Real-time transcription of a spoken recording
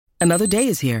Another day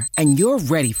is here, and you're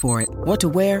ready for it. What to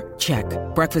wear? Check.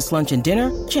 Breakfast, lunch, and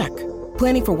dinner? Check.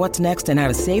 Planning for what's next and how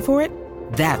to save for it?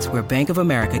 That's where Bank of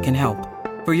America can help.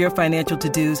 For your financial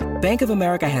to-dos, Bank of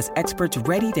America has experts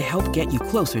ready to help get you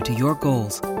closer to your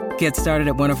goals. Get started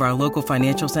at one of our local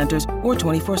financial centers or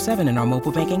 24/7 in our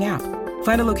mobile banking app.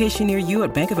 Find a location near you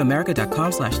at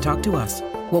bankofamerica.com/talktous.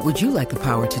 What would you like the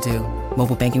power to do?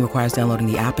 Mobile banking requires downloading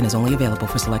the app and is only available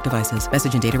for select devices.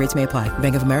 Message and data rates may apply.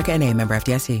 Bank of America N.A., member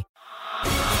FDIC.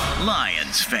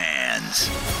 Lions fans,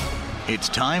 it's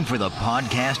time for the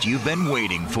podcast you've been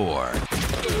waiting for.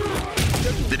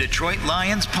 The Detroit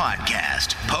Lions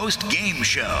Podcast post-game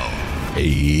show.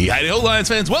 Hey, howdy-ho, Lions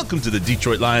fans. Welcome to the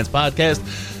Detroit Lions Podcast,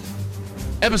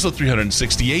 episode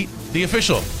 368, the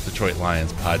official Detroit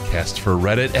Lions podcast for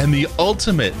Reddit, and the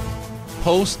ultimate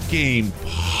post-game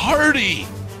party.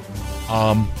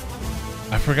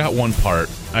 I forgot one part.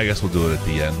 I guess we'll do it at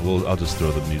the end. I'll just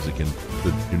throw the music in,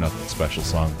 the Do Nothing Special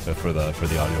song for the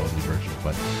audio-only version.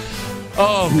 But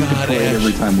oh we god, could play it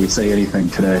every time we say anything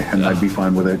today, and I'd be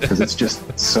fine with it because it's just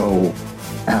so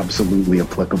absolutely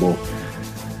applicable.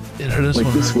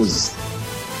 This was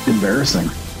embarrassing.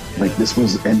 Like, this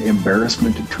was an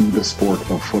embarrassment to the sport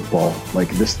of football. Like,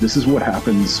 this is what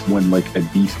happens when, like, a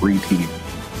D3 team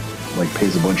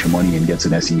pays a bunch of money and gets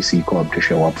an SEC club to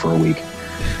show up for a week.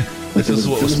 This is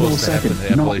what was supposed to happen.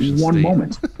 Not one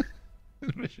moment.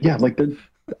 Yeah,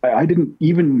 I didn't,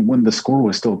 even when the score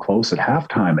was still close at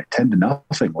halftime at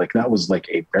 10-0, like, that was like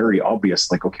a very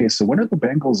obvious, like, okay, so when are the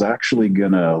Bengals actually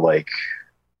gonna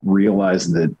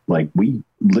realize that, like, we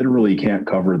literally can't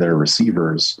cover their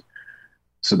receivers,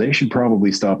 so they should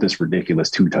probably stop this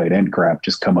ridiculous 2 tight end crap,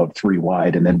 just come out 3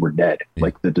 wide and then we're dead. Yeah.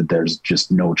 There's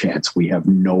just no chance. We have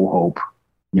no hope.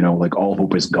 All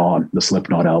hope is gone. The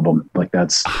Slipknot album,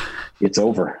 it's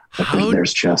over.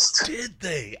 There's just... Did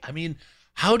they? I mean,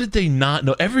 how did they not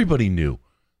know? Everybody knew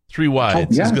 3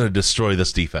 wides is going to destroy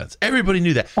this defense. Everybody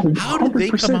knew that. How did they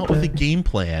come out with a game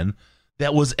plan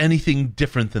that was anything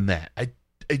different than that?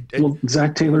 Well,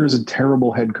 Zach Taylor is a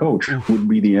terrible head coach would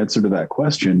be the answer to that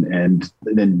question. And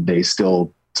then they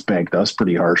still spanked us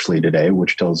pretty harshly today,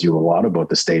 which tells you a lot about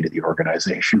the state of the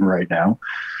organization right now.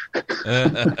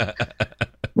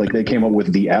 They came up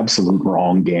with the absolute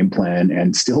wrong game plan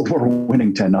and still were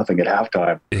winning 10-0 at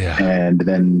halftime. Yeah. And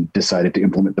then decided to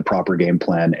implement the proper game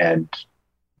plan, and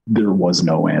there was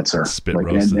no answer. Spit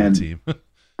roast the team.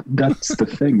 That's the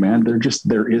thing, man. There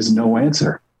is no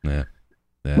answer. Yeah.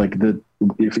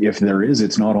 If there is,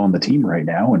 it's not on the team right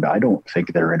now, and I don't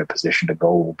think they're in a position to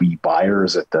go be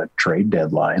buyers at the trade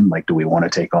deadline. Do we want to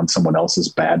take on someone else's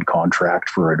bad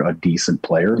contract for a decent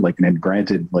player? And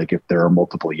granted, if there are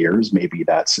multiple years, maybe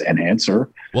that's an answer.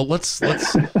 Well, let's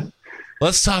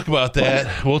talk about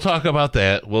that. We'll talk about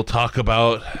that. We'll talk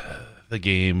about the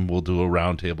game. We'll do a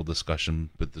roundtable discussion,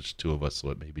 but there's 2 of us,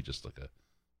 so it may be just an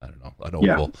oval.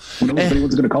 Yeah. Who knows if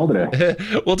anyone's going to call today?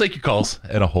 We'll take your calls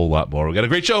and a whole lot more. We got a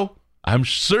great show. I'm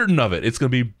certain of it. It's going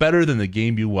to be better than the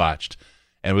game you watched.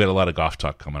 And we got a lot of golf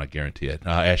talk coming, I guarantee it.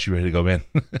 Ash, you ready to go, man?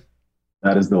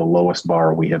 That is the lowest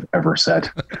bar we have ever set.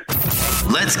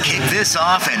 Let's kick this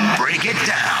off and break it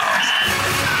down.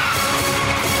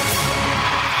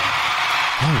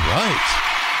 All right.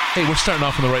 Hey, we're starting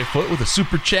off on the right foot with a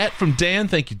super chat from Dan.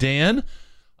 Thank you, Dan.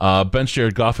 Bench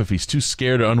Jared Goff if he's too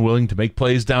scared or unwilling to make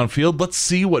plays downfield. Let's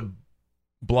see what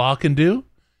Blah can do.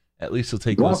 At least he'll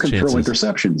take those chances. Throw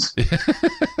interceptions.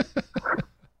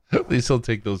 At least he'll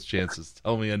take those chances.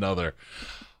 Tell me another.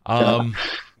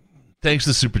 Thanks to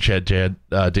the super chat, Dan.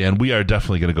 We are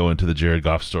definitely going to go into the Jared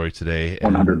Goff story today.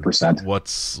 100%.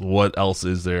 What else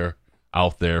is there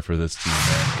out there for this team,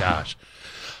 man? Gosh.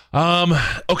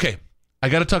 Okay. I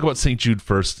got to talk about St. Jude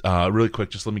first, really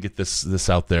quick. Just let me get this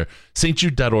out there.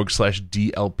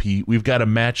 stjude.org/DLP. We've got a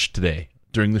match today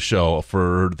during the show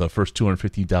for the first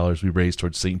 $250 we raised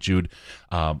towards St. Jude.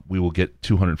 We will get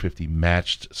 $250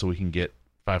 matched, so we can get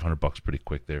 $500 pretty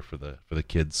quick there for the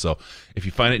kids. So if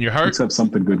you find it in your heart, let's have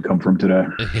something good come from today.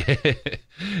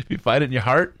 If you find it in your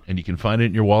heart and you can find it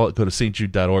in your wallet, go to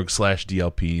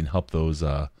stjude.org/DLP and help those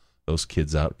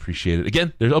kids out. Appreciate it.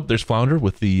 Again, there's Flounder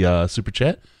with the super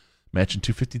chat. Matching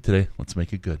 $250 today. Let's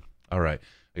make it good. All right.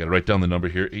 I got to write down the number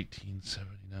here.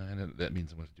 1879. That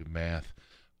means I'm going to do math.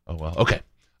 Oh, well. Okay.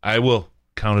 I will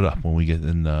count it up when we get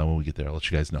there. I'll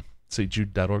let you guys know.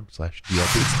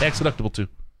 stjude.org/DLP. It's tax deductible too.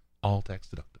 All tax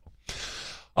deductible.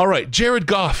 All right. Jared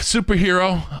Goff,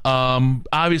 superhero.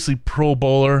 Obviously Pro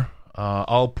Bowler.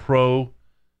 All pro.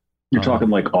 You're talking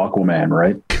like Aquaman,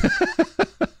 right?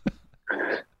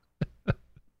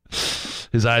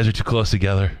 His eyes are too close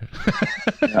together.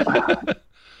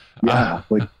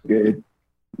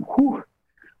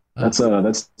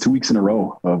 That's 2 weeks in a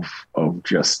row of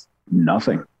just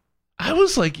nothing. I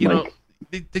was like, you know,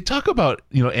 they talk about,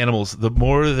 you know, animals, the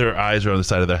more their eyes are on the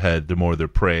side of their head, the more they're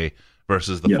prey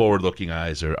versus the forward-looking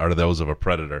eyes are those of a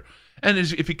predator. And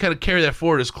if you kind of carry that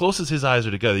forward, as close as his eyes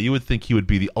are together, you would think he would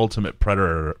be the ultimate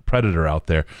predator out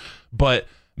there. But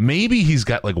maybe he's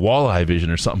got like walleye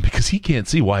vision or something because he can't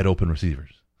see wide open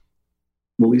receivers.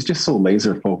 Well, he's just so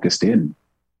laser focused in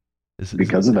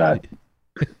because of that.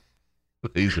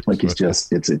 Like he's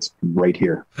just, it's right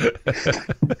here.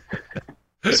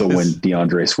 So when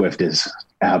DeAndre Swift is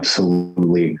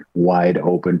absolutely wide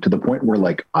open to the point where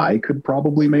like I could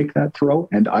probably make that throw.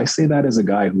 And I say that as a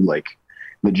guy who like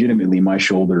legitimately my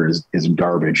shoulder is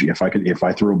garbage. If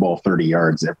I threw a ball 30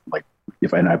 yards,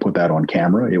 if I put that on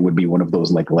camera, it would be one of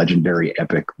those like legendary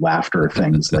epic laughter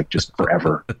things, like just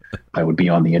forever. I would be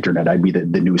on the internet. I'd be the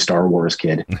new Star Wars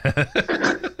kid.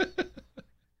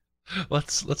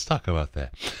 Let's talk about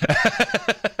that.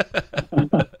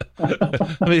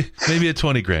 I mean, maybe at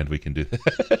 20 grand we can do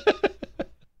that.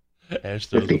 Ash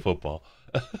throws the football.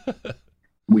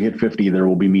 We hit 50, there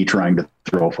will be me trying to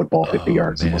throw a football 50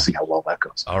 yards, and we'll see how well that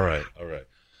goes. All right.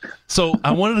 So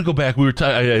I wanted to go back. We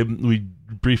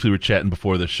briefly were chatting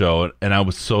before the show, and I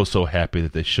was so happy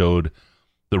that they showed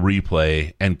the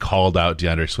replay and called out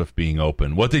DeAndre Swift being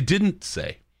open. What they didn't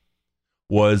say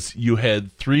was you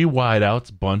had 3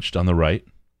 wideouts bunched on the right.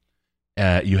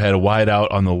 You had a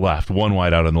wideout on the left, 1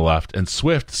 wideout on the left, and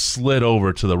Swift slid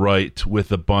over to the right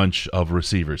with a bunch of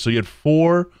receivers. So you had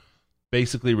 4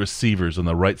 basically receivers on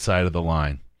the right side of the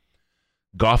line.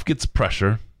 Goff gets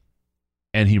pressure,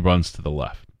 and he runs to the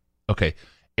left. Okay,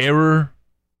 error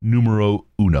numero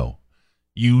uno.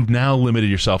 You've now limited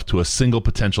yourself to a single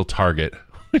potential target,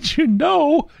 which you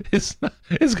know is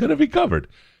going to be covered.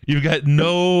 You've got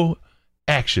no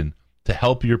action to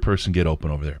help your person get open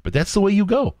over there. But that's the way you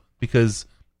go. Because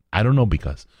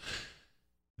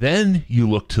then you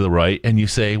look to the right and you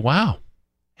say, wow,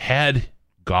 had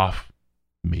Goff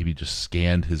maybe just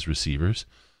scanned his receivers,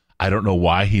 I don't know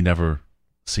why he never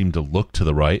seemed to look to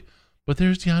the right, but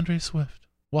there's DeAndre Swift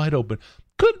wide open.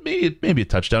 Could be maybe a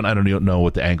touchdown. I don't even know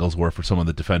what the angles were for some of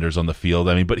the defenders on the field.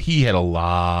 I mean, but he had a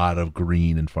lot of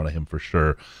green in front of him for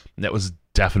sure. And that was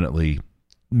definitely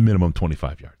minimum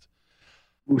 25 yards.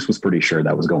 Moose was pretty sure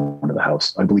that was going to the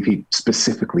house. I believe he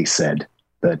specifically said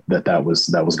that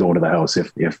was going to the house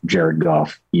if Jared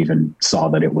Goff even saw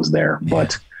that it was there,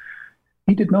 but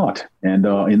he did not. And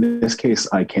in this case,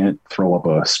 I can't throw up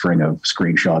a string of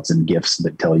screenshots and GIFs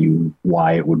that tell you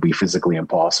why it would be physically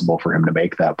impossible for him to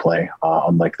make that play.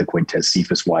 Unlike the Quintez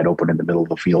Cephas wide open in the middle of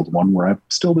the field one, where I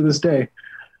still to this day,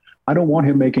 I don't want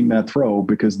him making that throw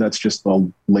because that's just a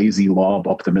lazy lob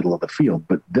up the middle of the field.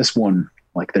 But this one,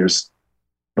 like there's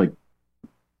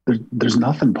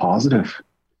nothing positive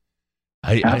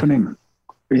happening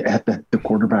at the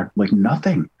quarterback, like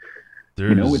nothing.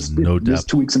 There's no depth. It's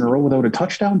 2 weeks in a row without a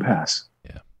touchdown pass.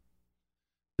 Yeah.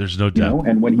 There's no depth.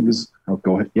 And when he was,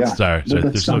 go ahead. Yeah. Sorry.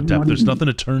 There's no depth. There's nothing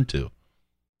to turn to.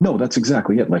 No, that's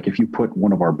exactly it. Like if you put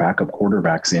one of our backup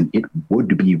quarterbacks in, it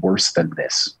would be worse than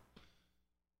this.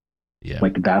 Yeah.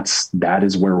 Like that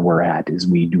is where we're at, is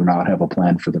we do not have a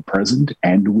plan for the present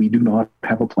and we do not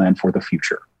have a plan for the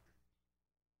future.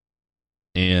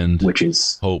 And which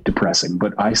is depressing.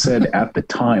 But I said at the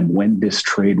time when this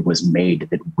trade was made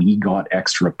that we got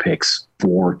extra picks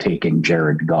for taking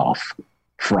Jared Goff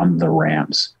from the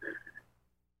Rams.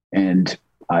 And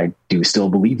I do still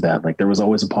believe that. Like there was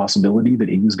always a possibility that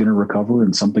he was going to recover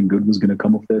and something good was going to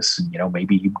come of this. And,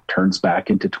 maybe he turns back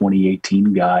into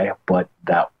 2018 guy, but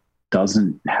that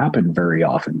doesn't happen very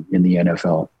often in the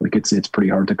NFL. Like it's pretty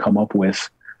hard to come up with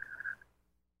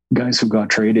guys who got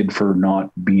traded for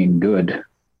not being good,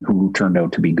 who turned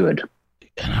out to be good.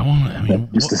 And that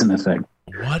just isn't a thing.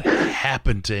 What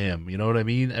happened to him? You know what I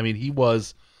mean? I mean, he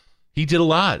did a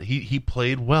lot. He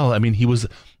played well. I mean, he was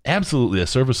absolutely a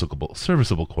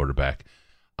serviceable quarterback.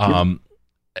 I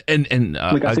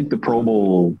think the Pro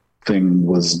Bowl thing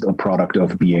was a product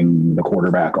of being the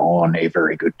quarterback on a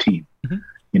very good team. Mm-hmm.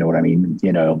 You know what I mean?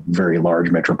 In a very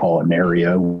large metropolitan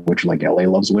area, which like LA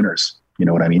loves winners. You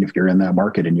know what I mean? If you're in that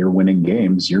market and you're winning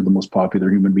games, you're the most popular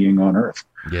human being on earth.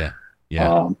 Yeah.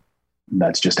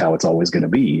 That's just how it's always going to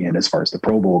be. And as far as the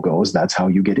Pro Bowl goes, that's how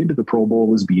you get into the Pro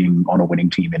Bowl, is being on a winning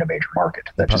team in a major market.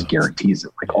 That just guarantees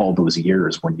it. Like all those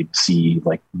years when you see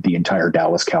like the entire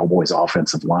Dallas Cowboys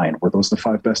offensive line, were those the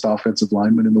 5 best offensive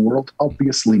linemen in the world?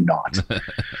 Obviously not.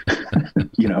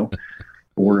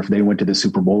 Or if they went to the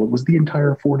Super Bowl, it was the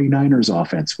entire 49ers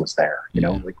offense was there.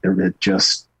 Like they're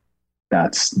just,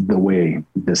 that's the way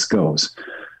this goes.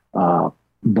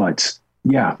 But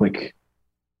yeah, like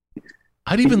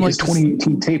I'd even like his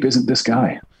 2018 tape isn't this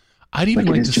guy. I'd even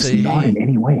like to say, not in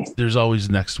any way. There's always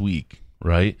next week,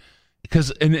 right?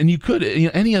 Because and you could,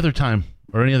 any other time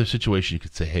or any other situation, you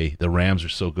could say, hey, the Rams are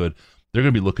so good, they're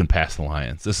going to be looking past the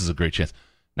Lions. This is a great chance.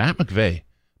 Not McVay.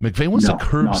 McVay wants to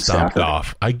curb stomp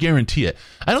Goff. I guarantee it.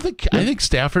 I think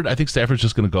Stafford. I think Stafford's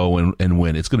just going to go and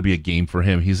win. It's going to be a game for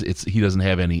him. He doesn't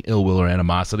have any ill will or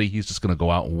animosity. He's just going to go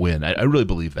out and win. I really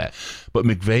believe that. But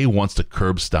McVay wants to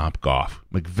curb stomp Goff.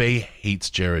 McVay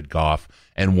hates Jared Goff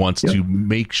and wants to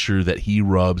make sure that he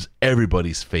rubs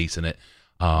everybody's face in it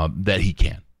that he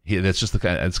can. That's just the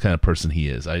kind of person he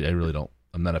is. I really don't.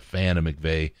 I'm not a fan of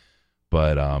McVay,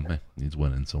 but he's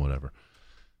winning, so whatever.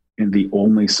 And the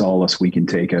only solace we can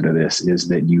take out of this is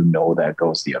that that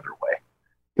goes the other way.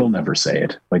 He'll never say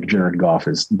it. Like Jared Goff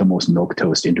is the most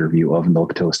milquetoast interview of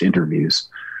milquetoast interviews.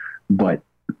 But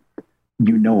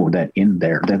that in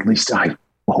there, at least I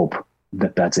hope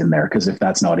that that's in there. Because if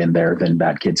that's not in there, then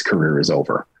that kid's career is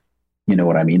over. You know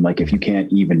what I mean? Like if you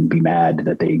can't even be mad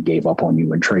that they gave up on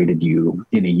you and traded you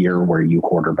in a year where you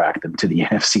quarterbacked them to the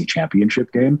NFC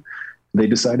Championship game, they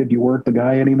decided you weren't the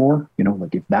guy anymore.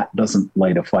 Like if that doesn't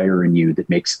light a fire in you, that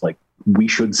makes we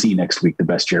should see next week the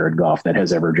best Jared Goff that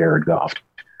has ever Jared Goffed.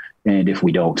 And if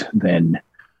we don't, then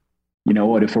you know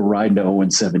what, if we're riding to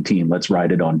 0-17, let's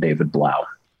ride it on David Blau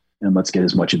and let's get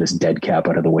as much of this dead cap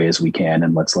out of the way as we can.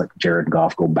 And let's let Jared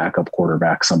Goff go backup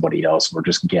quarterback somebody else or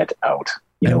just get out.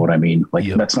 You know what I mean?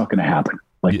 That's not going to happen.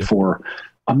 For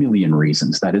a million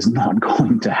reasons, that is not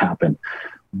going to happen.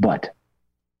 But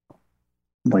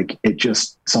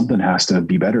something has to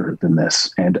be better than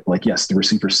this. And yes, the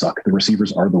receivers suck. The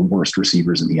receivers are the worst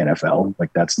receivers in the NFL.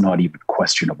 That's not even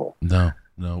questionable.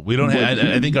 No, we don't have,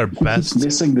 I think our best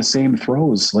missing the same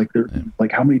throws.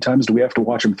 How many times do we have to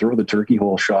watch him throw the turkey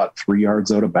hole shot 3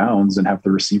 yards out of bounds and have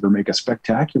the receiver make a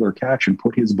spectacular catch and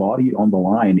put his body on the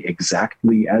line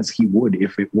exactly as he would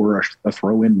if it were a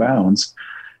throw in bounds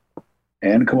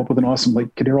and come up with an awesome,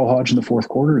 Kadarius Hodge in the fourth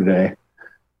quarter today.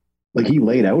 He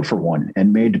laid out for one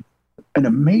and made an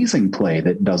amazing play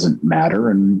that doesn't matter.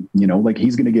 And,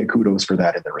 he's going to get kudos for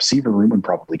that in the receiver room and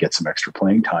probably get some extra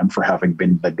playing time for having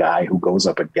been the guy who goes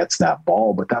up and gets that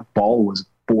ball. But that ball was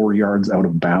 4 yards out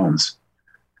of bounds.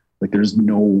 There's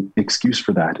no excuse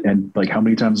for that. And how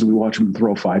many times do we watch him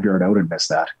throw a 5-yard out and miss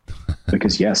that?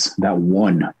 Because yes, that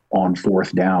one on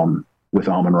fourth down with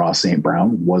Amon-Ra St.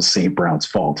 Brown was St. Brown's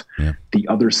fault. Yeah. The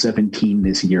other 17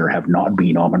 this year have not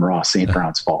been Amon-Ra St.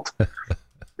 Brown's fault.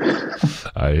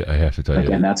 I have to tell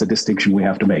you. And that's a distinction we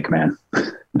have to make, man.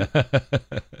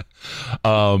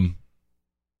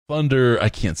 Thunder, I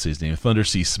can't say his name. Thunder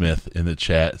C. Smith in the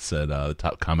chat said the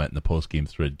top comment in the post-game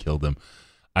thread killed him.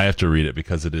 I have to read it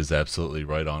because it is absolutely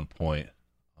right on point.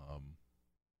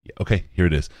 Okay, here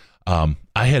it is.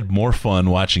 I had more fun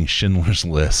watching Schindler's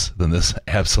List than this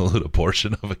absolute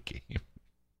abortion of a game.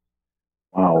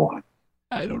 Wow.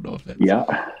 I don't know if that's... Yeah.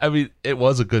 I mean, it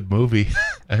was a good movie.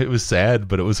 It was sad,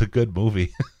 but it was a good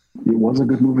movie. It was a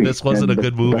good movie. This wasn't a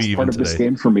good movie even today. The best part of this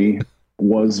game for me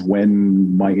was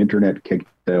when my internet kicked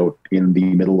out in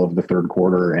the middle of the third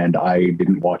quarter and I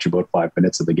didn't watch about 5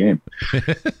 minutes of the game.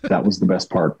 That was the best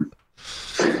part.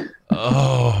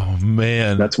 Oh,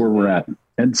 man. That's where we're at.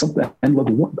 And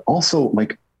also,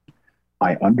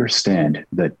 I understand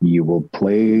that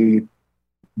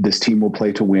this team will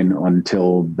play to win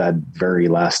until that very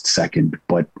last second,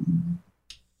 but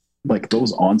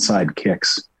those onside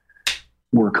kicks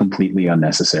were completely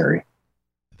unnecessary.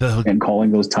 And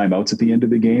calling those timeouts at the end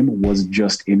of the game was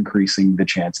just increasing the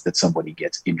chance that somebody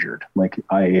gets injured.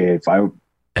 There's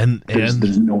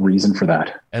no reason for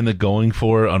that. And the going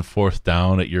for it on fourth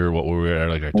down at our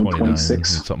 29, 26.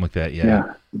 something like that.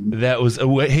 Yeah. That was,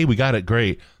 hey, we got it.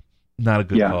 Great. Not a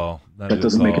good call. That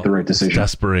doesn't make it the right decision.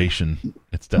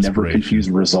 It's desperation. Never confuse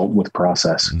result with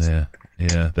process. Yeah.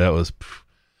 That was.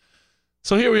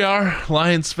 So here we are,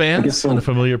 Lions fans in a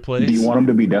familiar place. Do you want them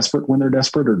to be desperate when they're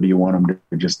desperate, or do you want them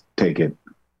to just take it?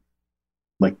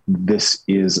 This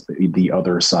is the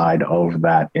other side of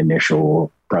that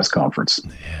initial press conference.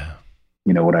 Yeah.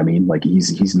 You know what I mean?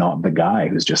 He's not the guy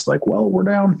who's just well, we're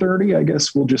down 30. I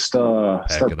guess we'll just start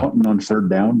punting on third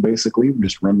down, basically. We'll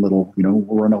just run we'll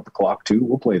run out the clock too.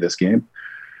 We'll play this game.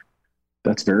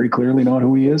 That's very clearly not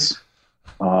who he is.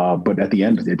 But at the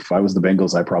end, if I was the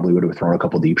Bengals, I probably would have thrown a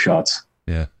couple deep shots.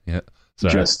 Yeah.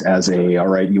 Sorry. Just as all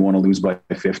right, you want to lose by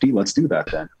 50? Let's do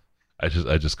that then. I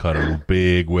just caught a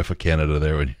big whiff of Canada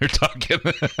there when you're talking.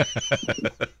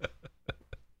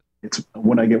 It's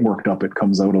when I get worked up, it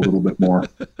comes out a little bit more.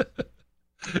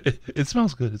 It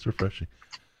smells good. It's refreshing.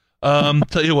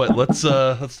 Tell you what,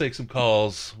 let's take some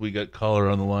calls. We got caller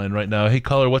on the line right now. Hey,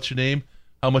 caller, what's your name?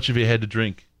 How much have you had to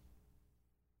drink?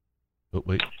 Oh,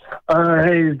 wait.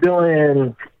 He's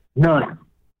doing none.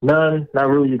 Not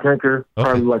really a drinker. Okay.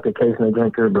 Probably like occasional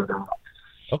drinker, but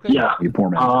okay. Yeah. You poor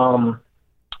man.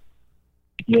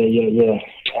 Yeah.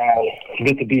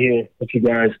 Good to be here with you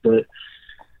guys, but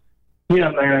yeah,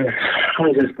 man, I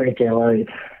was just thinking, like,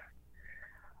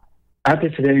 after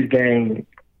today's game,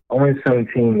 only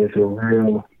 17 is a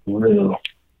real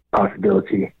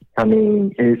possibility. I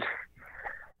mean, it's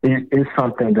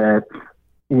something that,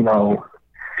 you know,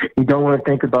 you don't want to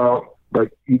think about, but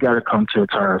you got to come to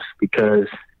terms because,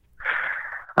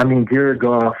 I mean, Jared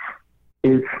Goff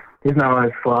is not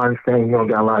like flaws thing. He don't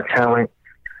got a lot of talent,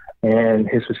 and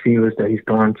his receivers that he's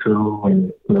throwing to,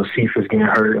 and you know, Cephas getting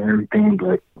hurt and everything.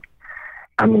 But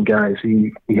I mean, guys,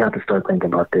 you have to start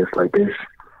thinking about this. Like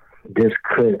this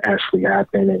could actually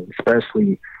happen, and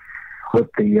especially with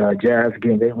the Jazz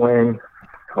getting their win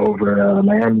over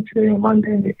Miami today on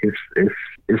Monday,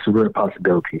 it's a real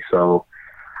possibility. So,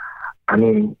 I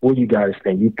mean, what do you guys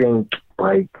think? You think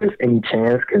like there's any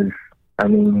chance? Because I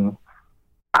mean,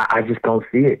 I just don't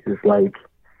see it. It's like,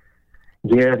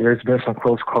 yeah, there's been some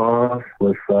close calls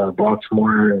with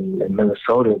Baltimore and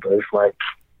Minnesota, but it's like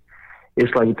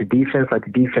the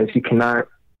defense, you cannot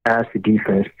ask the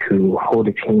defense to hold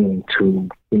a team to,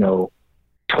 you know,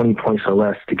 20 points or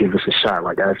less to give us a shot.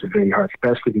 Like, that's very hard,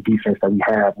 especially the defense that we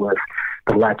have with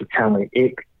the lack of talent.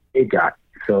 It got.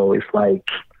 So it's like,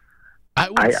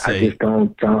 I just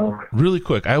don't. Really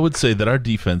quick, I would say that our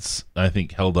defense, I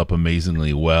think, held up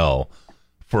amazingly well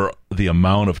for the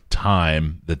amount of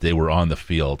time that they were on the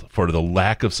field, for the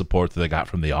lack of support that they got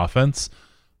from the offense.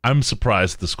 I'm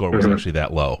surprised the score was actually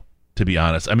that low, to be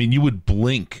honest. I mean, you would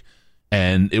blink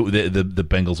and the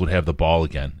Bengals would have the ball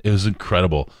again. It was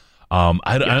incredible. I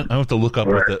have to look up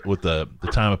what the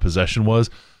time of possession was,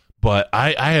 but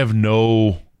I have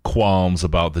no qualms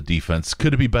about the defense.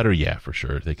 Could it be better? Yeah, for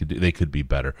sure. They could be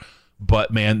better.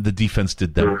 But man, the defense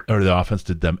did them, or the offense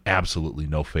did them absolutely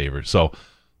no favor. So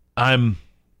I am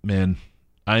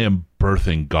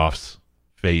birthing Goff's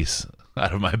face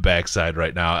out of my backside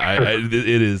right now.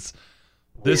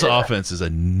 This offense is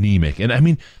anemic, and I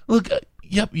mean, look,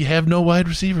 yep, you have no wide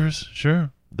receivers. Sure,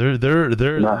 they're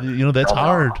you know, that's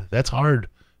hard. That's hard.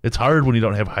 It's hard when you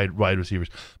don't have wide receivers,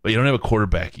 but you don't have a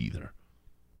quarterback either.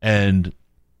 And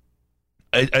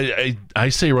I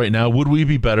say right now, would we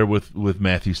be better with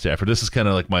Matthew Stafford? This is kind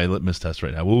of like my litmus test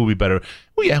right now. Would we be better?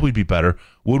 Well, yeah, we'd be better.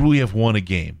 Would we have won a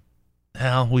game?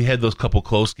 Well, we had those couple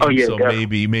close games, so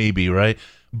definitely. maybe, right?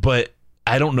 But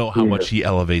I don't know how much he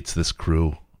elevates this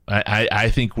crew. I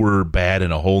think we're bad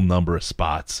in a whole number of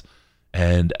spots,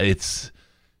 and it's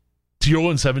to your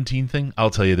 1-17 thing. I'll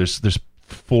tell you, there's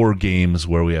 4 games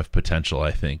where we have potential.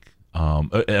 I think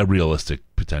a realistic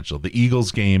potential. The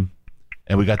Eagles game,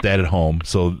 and we got that at home,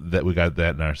 so that we got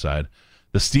that on our side.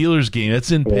 The Steelers game,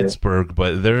 it's in Pittsburgh,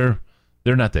 but they're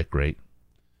not that great.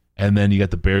 And then you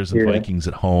got the Bears and Vikings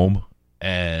at home,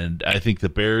 and I think the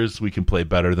Bears we can play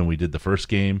better than we did the first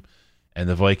game. And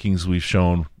the Vikings, we've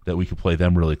shown that we could play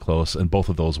them really close, and both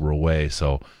of those were away.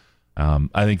 So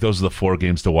I think those are the 4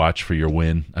 games to watch for your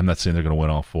win. I'm not saying they're going to win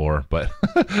all 4, but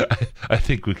I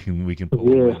think we can pull a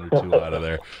win or 2 out of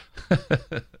there.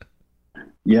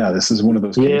 Yeah, this is one of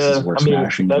those cases where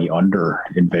smashing the under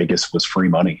in Vegas was free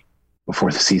money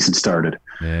before the season started.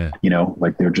 Yeah. You know,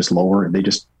 like they're just lower. They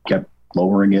just kept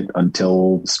lowering it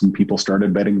until some people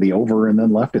started betting the over and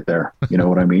then left it there. You know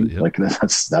what I mean? Like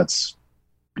that's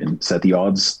and set the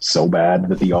odds so bad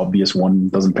that the obvious one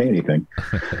doesn't pay anything.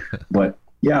 But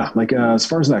yeah, like as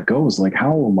far as that goes, like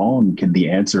how long can the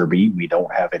answer be we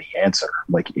don't have any answer?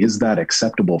 Like, is that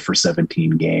acceptable for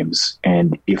 17 games?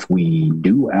 And if we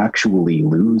do actually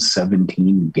lose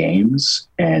 17 games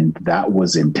and that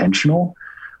was intentional,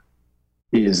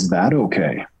 is that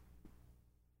okay?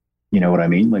 You know what I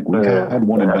mean? Like we've had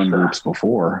one and done groups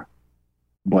before,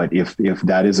 but if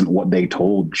that isn't what they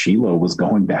told Sheila was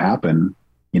going to happen,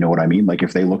 you know what I mean? Like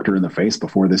if they looked her in the face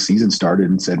before the season started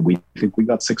and said, we think we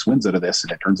got 6 wins out of this,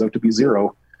 and it turns out to be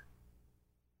 0.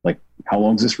 Like, how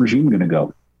long is this regime going to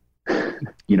go?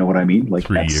 You know what I mean? Like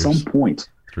 3 at years. some point,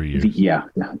 3 years. Yeah,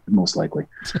 most likely.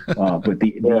 But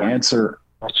the answer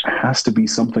has to be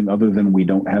something other than we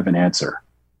don't have an answer.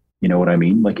 You know what I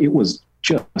mean? Like it was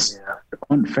just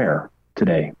unfair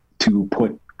today to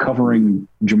put covering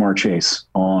Jamar Chase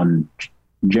on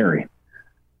Jerry.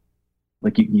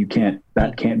 Like you can't,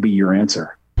 that can't be your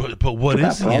answer. But what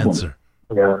is the answer?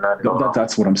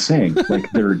 That's what I'm saying. Like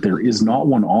there is not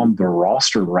one on the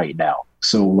roster right now.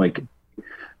 So like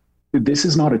this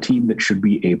is not a team that should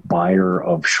be a buyer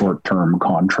of short-term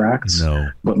contracts. No.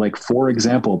 But like, for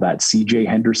example, that CJ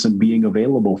Henderson being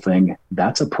available thing,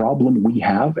 that's a problem we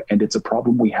have, and it's a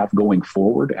problem we have going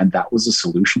forward. And that was a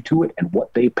solution to it. And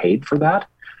what they paid for that,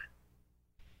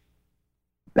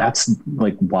 that's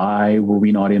like, why were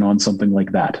we not in on something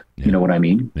like that? Yeah. You know what I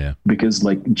mean? Yeah. Because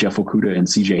like Jeff Okudah and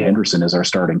CJ Henderson as our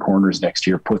starting corners next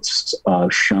year puts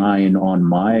shine on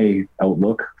my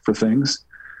outlook for things.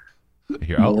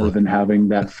 More than having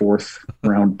that 4th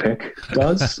round pick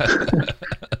does.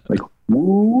 Like,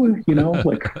 woo, you know,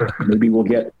 like maybe we'll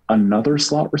get another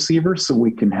slot receiver so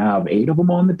we can have 8 of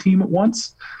them on the team at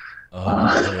once.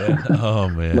 Oh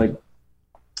man. Like,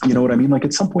 you know what I mean? Like,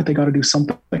 at some point they got to do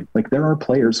something. Like, there are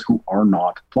players who are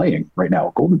not playing right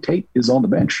now. Golden Tate is on the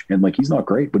bench, and like, he's not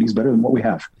great, but he's better than what we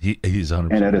have. He's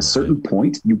 100%. And at a certain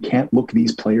point, you can't look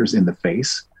these players in the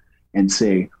face and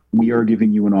say, we are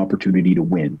giving you an opportunity to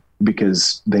win,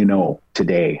 because they know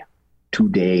today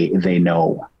they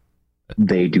know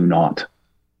they do not.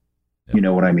 Yep. You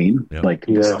know what I mean? Yep. Like,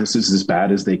 this is as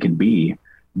bad as they can be,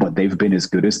 but they've been as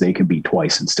good as they can be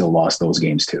twice and still lost those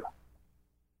games too.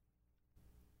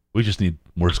 We just need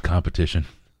worse competition.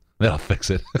 That'll fix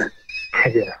it.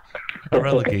 Yeah. A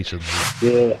relegation.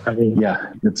 Yeah, I mean,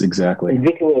 yeah, that's exactly.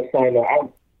 Ridiculous sign.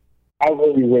 I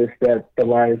really wish that the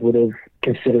Lions would have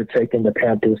considered taking the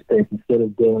Panthers pick instead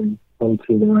of going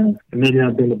onto the Lions. Maybe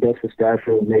not been the best for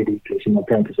Stafford, maybe because, you know,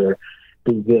 Panthers are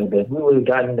pretty good. But we would have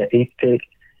gotten the 8th pick,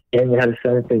 and we had a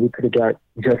 7th pick. We could have got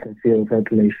Justin Fields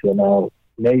information. Now,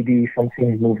 maybe some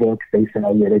teams move up because they say,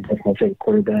 oh, yeah, they just want to take a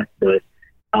quarterback. But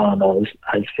I don't know.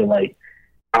 I just feel like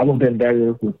I would have been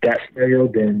better with that scenario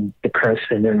than the current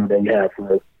scenario that we have.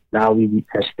 Now we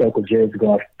are stuck with Jared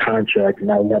Goff's contract, and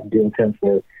now we have to deal with him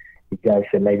for, you guys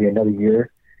said, maybe another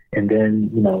year. And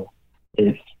then, you know,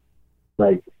 it's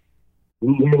like,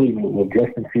 we really with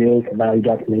Justin Fields, and now he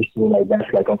got the issue, like,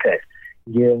 that's like, okay,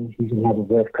 yeah, he's going to have a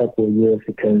rough couple of years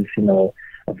because, you know,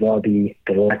 of all the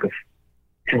lack of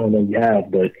talent that we have,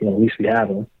 but, you know, at least we have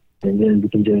him. And then we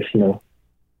can just, you know,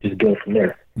 just go from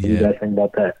there. What do you guys think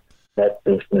about that? That's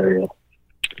the scenario.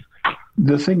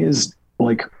 The thing is,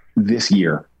 like, this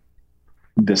year,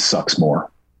 this sucks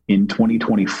more. In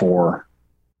 2024,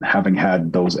 having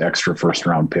had those extra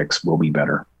first-round picks will be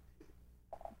better,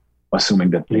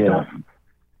 assuming that they don't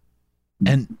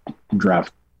and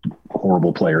draft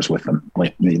horrible players with them.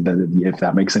 Like, if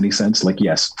that makes any sense. Like,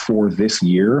 yes, for this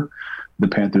year, the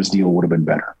Panthers deal would have been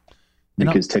better.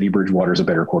 Because Teddy Bridgewater is a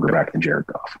better quarterback than Jared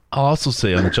Goff. I'll also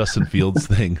say on the Justin Fields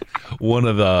thing,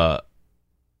 you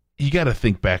got to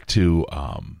think back to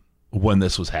when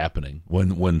this was happening,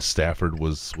 when Stafford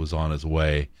was on his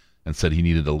way and said he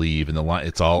needed to leave, and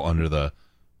it's all under the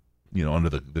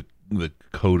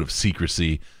code of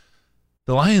secrecy.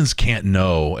 The Lions can't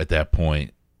know at that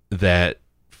point that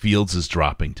Fields is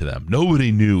dropping to them.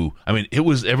 Nobody knew. I mean,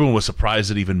 everyone was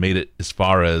surprised it even made it as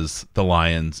far as the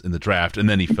Lions in the draft, and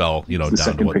then he fell, the down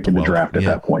second to pick in the draft at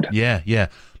that point. Yeah.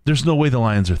 There's no way the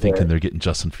Lions are thinking they're getting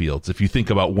Justin Fields. If you think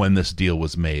about when this deal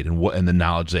was made and the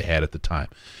knowledge they had at the time,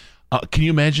 can you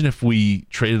imagine if we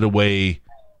traded away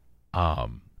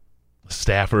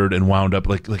Stafford and wound up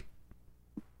like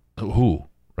who?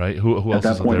 Right? Who else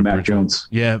at is that point? Mac Jones,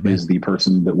 is the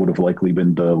person that would have likely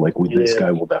been this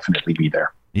guy will definitely be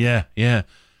there. Yeah.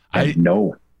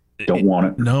 No, don't want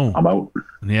it. No, I'm out.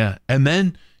 Yeah, and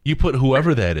then you put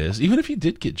whoever that is, even if you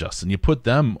did get Justin, you put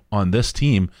them on this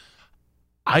team.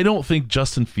 I don't think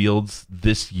Justin Fields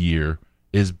this year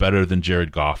is better than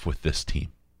Jared Goff with this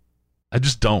team. I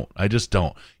just don't.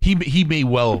 He may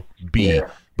well be,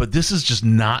 but this is just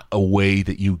not a way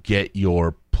that you get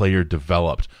your player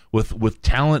developed with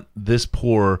talent this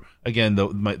poor. Again,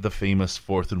 the famous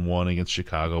 4th and 1 against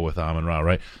Chicago with Amon-Ra,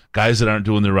 right? Guys that aren't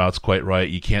doing their routes quite right.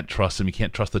 You can't trust them. You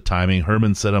can't trust the timing.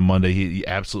 Herman said on Monday he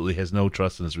absolutely has no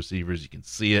trust in his receivers. You can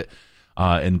see it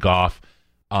in Goff.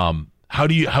 How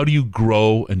do you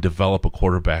grow and develop a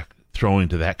quarterback throwing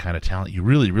to that kind of talent? You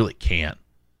really, really can't.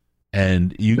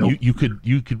 And you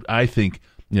could. I think,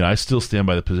 I still stand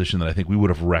by the position that I think we would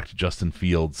have wrecked Justin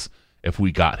Fields if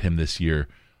we got him this year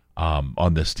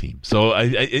on this team. So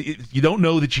you don't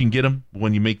know that you can get him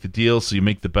when you make the deal, so you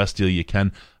make the best deal you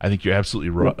can. I think you're absolutely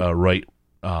right,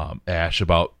 Ash,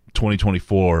 about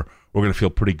 2024. We're going to feel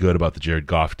pretty good about the Jared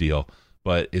Goff deal,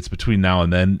 but it's between now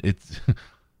and then. It's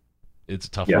a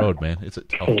tough road, man. It's a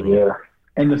tough road. Yeah.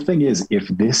 And the thing is, if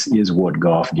this is what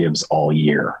Goff gives all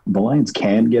year, the Lions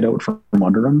can get out from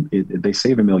under him. They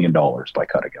save $1 million by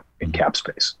cutting him in cap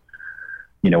space.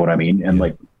 You know what I mean? And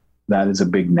that is a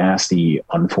big, nasty,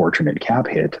 unfortunate cap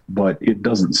hit, but it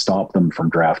doesn't stop them from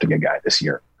drafting a guy this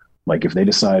year. Like, if they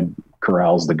decide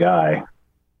Corral's the guy,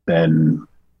 then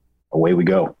away we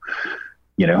go.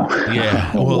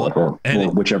 Yeah. or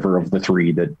whichever of the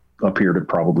three that appear to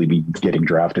probably be getting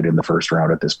drafted in the first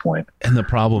round at this point. And the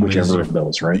problem whichever is, of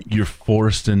those, right? You're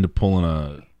forced into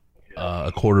pulling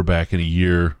a quarterback in a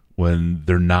year when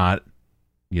they're not,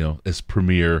 as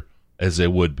premier as they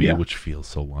would be, which feels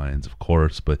so Lions, of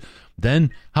course. But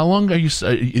then, how long are you?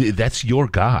 That's your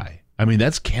guy. I mean,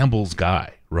 that's Campbell's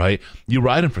guy, right? You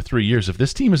ride him for 3 years. If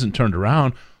this team isn't turned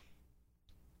around,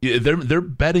 they're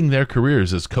betting their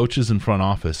careers as coaches in front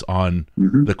office on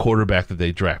the quarterback that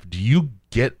they draft. Do you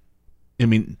get? I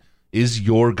mean, is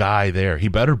your guy there? He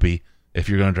better be if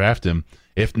you're going to draft him.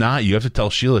 If not, you have to tell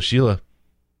Sheila,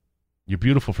 you're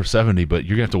beautiful for 70, but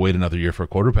you're going to have to wait another year for a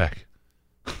quarterback.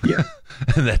 Yeah.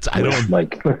 And I don't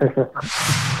like,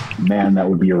 man, that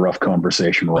would be a rough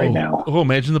conversation now. Oh,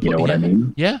 imagine what I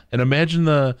mean? Yeah. And imagine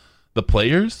the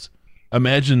players,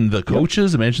 imagine the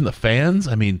coaches, imagine the fans.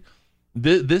 I mean,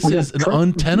 this is an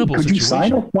untenable situation. Could you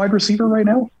sign a wide receiver right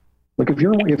now? Like if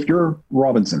you're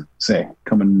Robinson, say,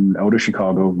 coming out of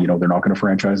Chicago, they're not going to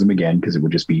franchise him again because it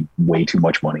would just be way too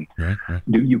much money. Right.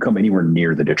 Do you come anywhere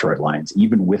near the Detroit Lions,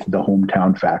 even with the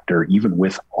hometown factor, even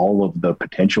with all of the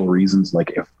potential reasons?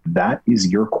 Like if that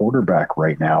is your quarterback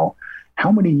right now,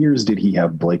 how many years did he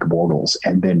have Blake Bortles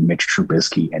and then Mitch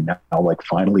Trubisky, and now like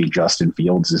finally Justin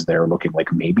Fields is there looking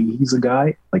like maybe he's a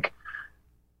guy? Like,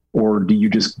 or do you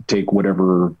just take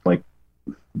whatever, like,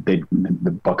 the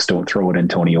Bucks don't throw at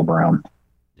Antonio Brown?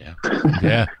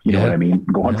 Yeah. You know what I mean?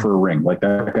 Go on for a ring. Like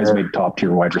that guy's made top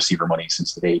tier wide receiver money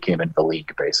since the day he came into the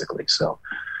league, basically. So,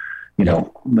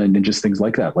 and just things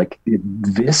like that. Like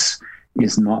this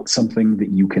is not something that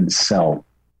you can sell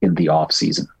in the off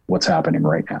season. What's happening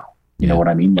right now? You know what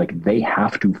I mean? Like they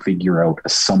have to figure out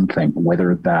something,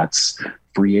 whether that's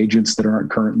free agents that aren't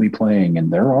currently playing.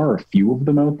 And there are a few of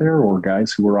them out there, or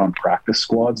guys who are on practice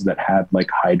squads that had like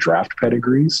high draft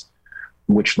pedigrees,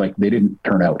 which like they didn't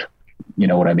turn out. You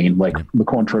know what I mean? Like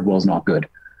Laquan Treadwell's not good.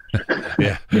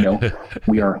 Yeah.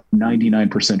 We are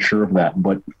 99% sure of that.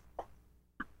 But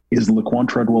is Laquan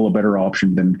Treadwell a better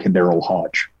option than Kendarrell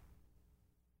Hodge?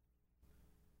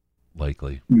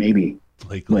 Likely. Maybe.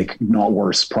 Like not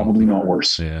worse, probably not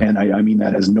worse. Yeah. And I mean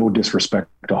that as no disrespect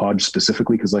to Hodge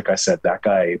specifically, because like I said, that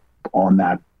guy on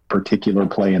that particular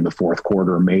play in the fourth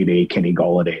quarter made a Kenny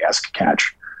Golladay-esque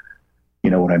catch. You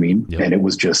know what I mean? Yep. And it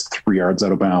was just 3 yards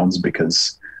out of bounds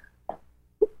because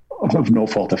of no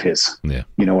fault of his. Yeah.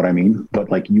 You know what I mean? But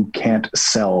like you can't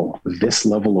sell this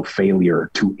level of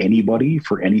failure to anybody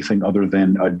for anything other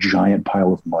than a giant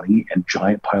pile of money, and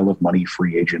giant pile of money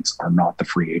free agents are not the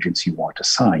free agents you want to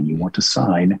sign. You want to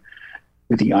sign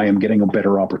I am getting a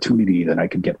better opportunity than I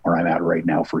could get where I'm at right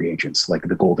now free agents, like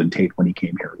the Golden Tate when he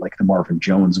came here, like the Marvin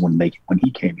Jones when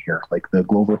he came here, like the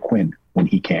Glover Quinn when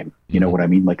he came. You know what I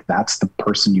mean? Like that's the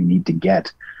person you need to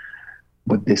get.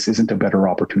 But this isn't a better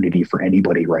opportunity for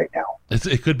anybody right now.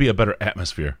 It could be a better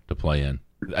atmosphere to play in.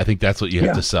 I think that's what you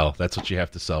have to sell. That's what you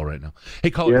have to sell right now. Hey,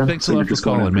 caller, thanks a lot for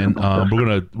calling, man.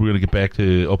 We're gonna get back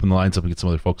to open the lines up and get some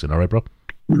other folks in. All right, bro?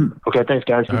 Okay, thanks,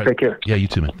 guys. You take care. Yeah, you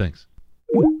too, man. Thanks.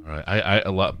 All right, I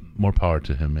a lot more power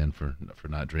to him, man, for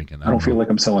not drinking. I don't feel like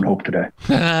I'm selling hope today.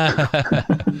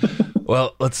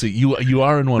 Well, let's see. You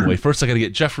are in one way. First, I got to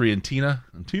get Jeffrey and Tina.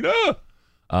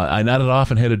 I nodded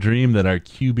off and had a dream that our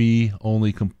QB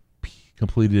only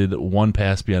completed one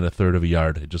pass beyond a third of a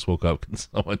yard. I just woke up. Can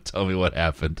someone tell me what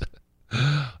happened?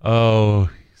 Oh,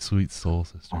 sweet soul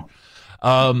sister.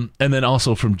 And then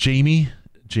also from Jamie,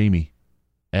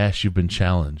 Ash, you've been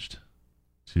challenged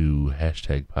to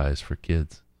hashtag pies for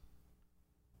kids.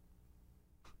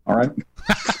 All right.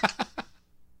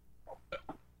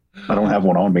 I don't have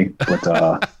one on me,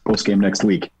 but post game next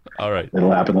week. All right.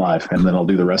 It'll happen live, and then I'll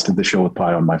do the rest of the show with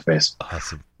pie on my face.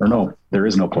 Awesome. Or no, there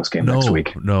is no post game next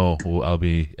week. No, well, I'll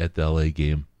be at the LA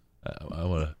game. I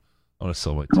want to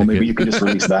sell my ticket. Well, maybe you can just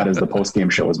release that as the post game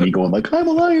show, as me going like, I'm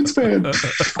a Lions fan.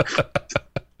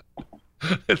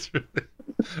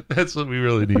 That's what we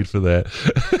really need for that.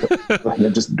 Yeah,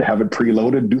 just have it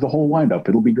preloaded, do the whole wind up.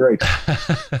 It'll be great.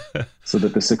 So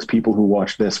that the 6 people who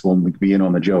watch this will be in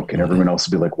on the joke, and everyone else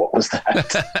will be like, what was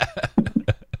that?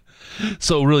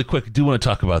 So really quick, I do want to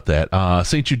talk about that.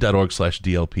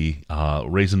 stjude.org/DLP,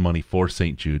 raising money for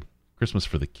St. Jude. Christmas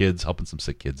for the kids, helping some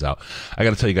sick kids out. I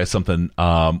got to tell you guys something.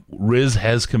 Riz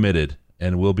has committed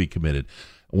and will be committed.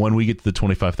 When we get to the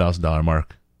 $25,000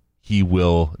 mark, he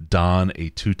will don a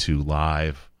tutu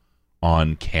live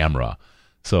on camera.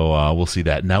 So we'll see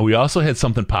that. Now, we also had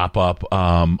something pop up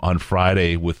on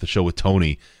Friday with the show with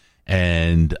Tony,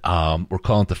 and we're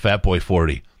calling it the Fat Boy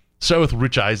 40. Started with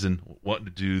Rich Eisen wanting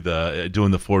to do doing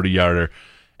the 40-yarder,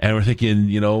 and we're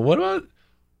thinking, what about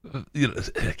You know,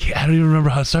 I don't even remember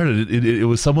how it started. It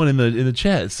was someone in the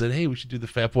chat that said, "Hey, we should do the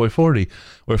Fat Boy 40,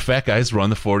 where fat guys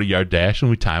run the 40-yard dash and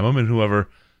we time them, and whoever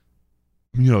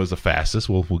is the fastest,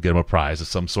 we'll get them a prize of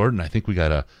some sort." And I think we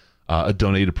got a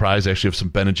donated prize actually of some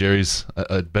Ben and Jerry's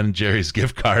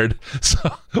gift card. So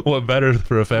what better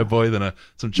for a fat boy than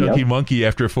some chunky monkey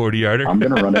after a 40-yarder? I'm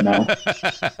gonna run it now.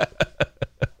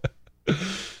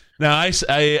 Now I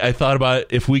thought about it.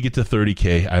 If we get to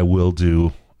 30K, I will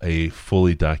do a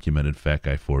fully documented Fat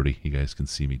Guy 40. You guys can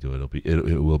see me do it.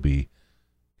 It will be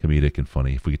comedic and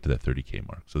funny if we get to that 30K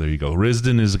mark. So there you go.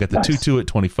 Risden has got the nice. 2-2 at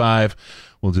 25.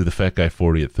 We'll do the Fat Guy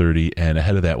 40 at 30, and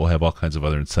ahead of that, we'll have all kinds of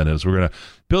other incentives. We're gonna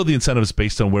build the incentives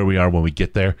based on where we are when we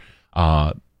get there.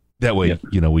 That way,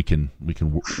 we can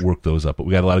work those up. But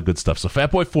we got a lot of good stuff. So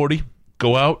Fat Boy 40,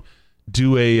 go out,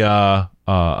 do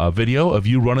a video of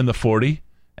you running the 40,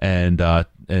 and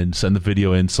send the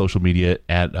video in social media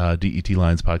at DET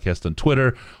Lions Podcast on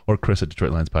Twitter or Chris at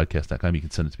DetroitLionsPodcast.com. You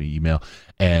can send it to me email,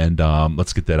 and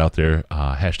let's get that out there.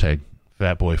 Hashtag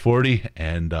FatBoy40,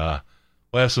 and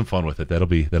we'll have some fun with it. That'll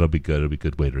be good. It'll be a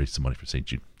good way to raise some money for St.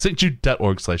 Jude.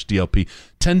 stjude.org/DLP.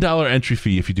 $10 entry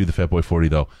fee if you do the Fatboy 40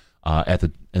 though.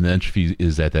 And the entry fee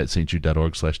is at that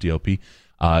stjude.org/DLP.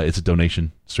 It's a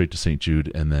donation straight to St.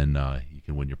 Jude, and then you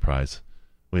can win your prize.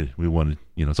 We wanted,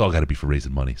 it's all got to be for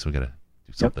raising money, so we got to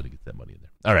do something to get that money in there.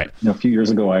 All right. A few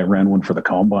years ago, I ran one for the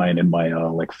combine in my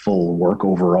full work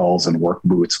overalls and work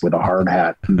boots with a hard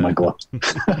hat and my gloves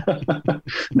and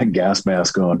a gas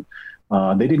mask on.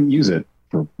 They didn't use it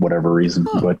for whatever reason,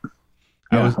 but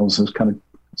I was a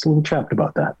little chapped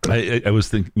about that. I was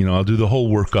thinking, I'll do the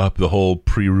whole workup, the whole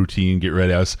pre-routine, get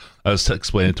ready. I was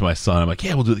explaining to my son, I'm like,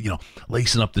 yeah, we'll do,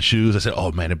 lacing up the shoes. I said,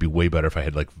 oh man, it'd be way better if I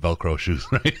had Velcro shoes,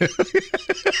 right?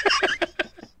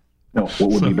 No,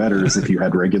 what would be better is if you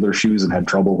had regular shoes and had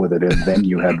trouble with it, and then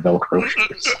you had Velcro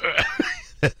shoes.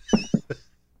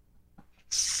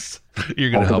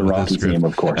 You're going to help with this theme,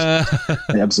 of course.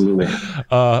 Absolutely.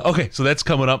 Okay, so that's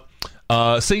coming up.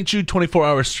 St. Jude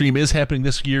 24-hour stream is happening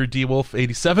this year, D-Wolf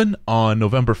 87, on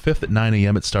November 5th at 9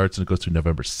 a.m. It starts, and it goes through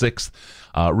November 6th.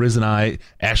 Riz and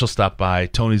Ash will stop by.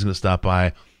 Tony's going to stop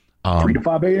by. 3 to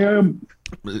 5 a.m.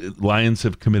 Lions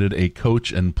have committed a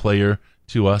coach and player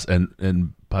to us,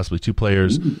 and possibly 2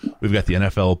 players. We've got the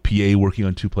NFL PA working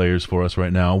on 2 players for us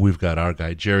right now. We've got our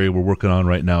guy Jerry we're working on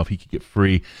right now if he could get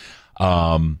free.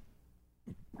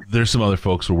 There's some other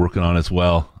folks we're working on as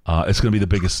well. It's going to be the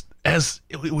biggest, as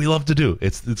we love to do.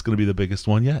 It's going to be the biggest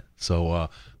one yet. So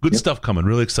good stuff coming.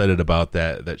 Really excited about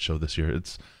that show this year.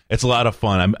 It's a lot of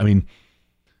fun. I mean,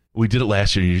 we did it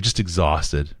last year. You're just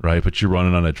exhausted, right? But you're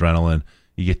running on adrenaline.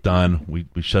 You get done. We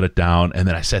shut it down, and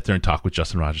then I sat there and talked with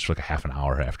Justin Rogers for a half an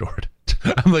hour afterward.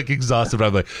 I'm exhausted.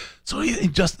 But I'm so we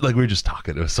were just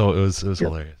talking. It was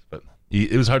hilarious, but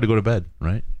it was hard to go to bed,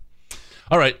 right?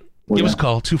 All right. Give us a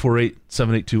call,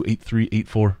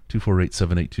 248-782-8384,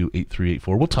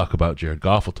 248-782-8384. We'll talk about Jared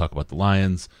Goff. We'll talk about the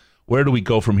Lions. Where do we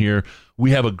go from here?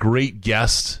 We have a great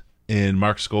guest in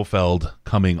Mark Schofield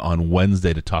coming on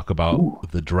Wednesday to talk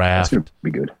about the draft. That's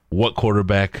be good. What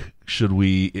quarterback should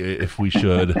we, if we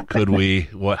should, could we?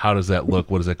 How does that look?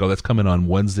 What does that go? That's coming on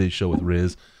Wednesday's show with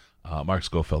Riz. Mark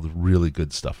Schofield, really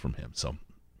good stuff from him. So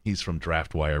he's from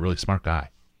Draft Wire. Really smart guy.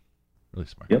 Really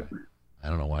smart guy. I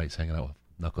don't know why he's hanging out with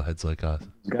knuckleheads like us.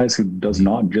 Guys who does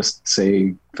not just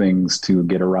say things to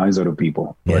get a rise out of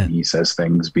people, but he says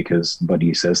things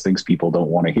people don't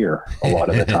want to hear a lot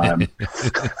of the time.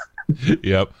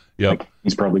 Yep.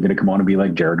 He's probably going to come on and be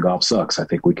like, Jared Goff sucks. I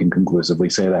think we can conclusively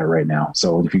say that right now.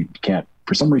 So if you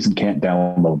for some reason can't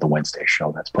download the Wednesday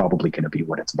show, that's probably going to be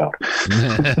what it's about.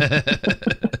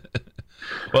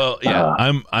 Well,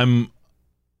 yeah, I'm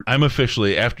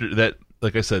officially, after that,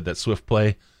 like I said, that Swift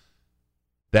play,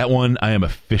 that one, I am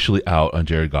officially out on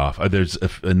Jared Goff. There's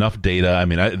enough data. I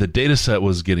mean, the data set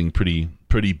was getting pretty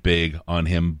big on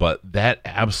him, but that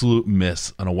absolute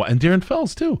miss on and Darren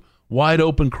Fells too, wide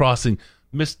open crossing,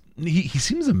 missed. He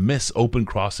seems to miss open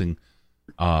crossing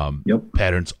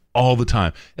patterns all the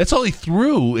time. That's all he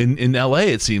threw in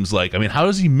L.A., it seems like. I mean, how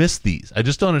does he miss these? I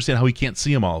just don't understand how he can't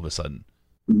see them all of a sudden.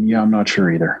 Yeah, I'm not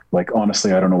sure either.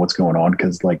 Honestly, I don't know what's going on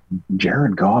because,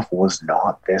 Jared Goff was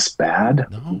not this bad,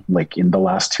 in the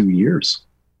last 2 years.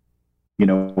 You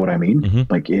know what I mean? Mm-hmm.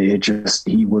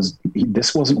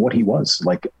 This wasn't what he was.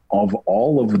 Of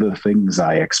all of the things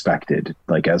I expected,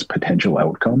 as potential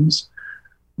outcomes,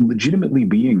 legitimately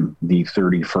being the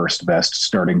 31st best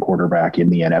starting quarterback in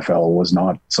the NFL was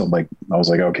not so I was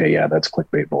okay, yeah, that's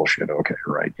clickbait bullshit. Okay,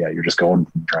 right. Yeah, you're just trying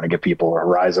to get people a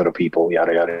rise out of people,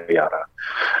 yada, yada, yada.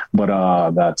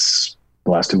 But that's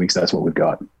the last 2 weeks. That's what we've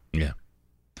got. Yeah.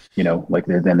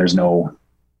 Then there's no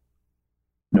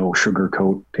no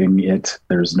sugarcoating it.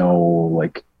 There's no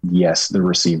like, yes, the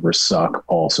receivers suck.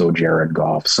 Also, Jared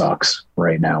Goff sucks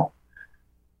right now.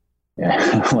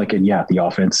 The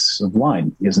offensive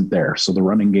line isn't there. So the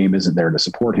running game isn't there to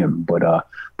support him. But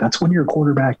that's when your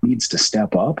quarterback needs to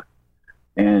step up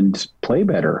and play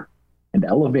better and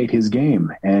elevate his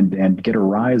game and get a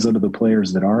rise out of the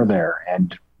players that are there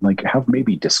and like have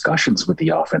maybe discussions with the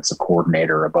offensive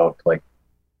coordinator about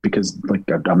because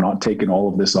I'm not taking all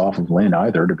of this off of Lynn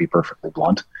either, to be perfectly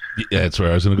blunt. Yeah, that's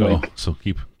where I was going to go. So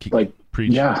keep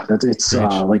preach. Yeah, it's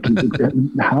how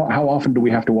often do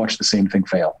we have to watch the same thing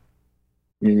fail?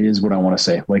 Is what I want to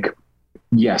say.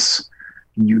 Yes,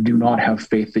 you do not have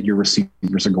faith that your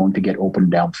receivers are going to get open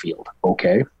downfield.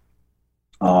 Okay.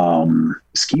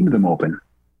 Scheme them open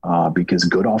because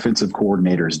good offensive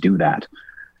coordinators do that,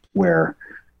 where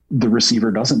the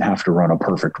receiver doesn't have to run a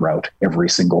perfect route every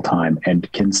single time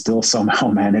and can still somehow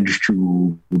manage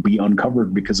to be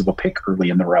uncovered because of a pick early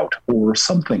in the route or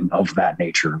something of that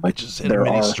nature.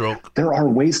 There are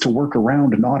ways to work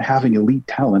around not having elite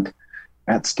talent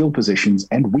at skill positions,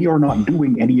 and we are not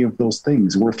doing any of those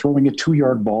things. We're throwing a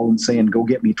 2-yard ball and saying, go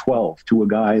get me 12 to a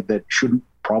guy that shouldn't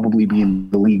probably be in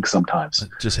the league sometimes. I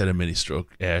just had a mini stroke,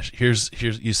 Ash. Here's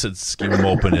you said scheme him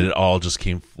open, and it all just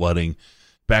came flooding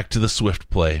back to the Swift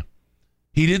play.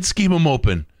 He did scheme him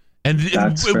open, and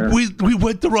we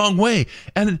went the wrong way,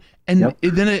 and Yep.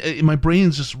 then my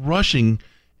brain's just rushing,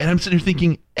 and I'm sitting here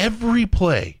thinking every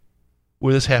play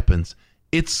where this happens,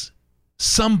 it's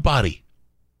somebody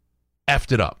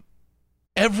effed it up.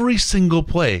 Every single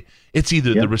play, it's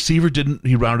either the receiver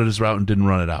he rounded his route and didn't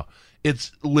run it out.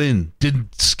 It's Lynn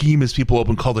didn't scheme his people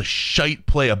open, called a shite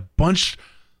play, a bunch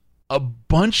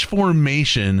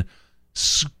formation,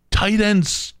 tight end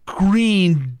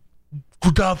screen.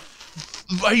 What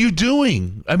are you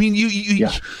doing? I mean, you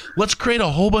let's create a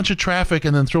whole bunch of traffic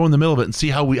and then throw in the middle of it and see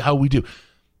how we do.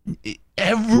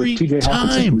 Every TJ time,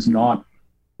 Hawkinson was not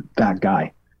that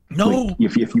guy. No,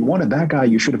 if you wanted that guy,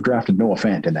 you should have drafted Noah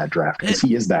Fant in that draft because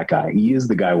he is that guy. He is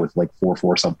the guy with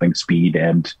 4.4 something speed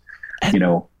and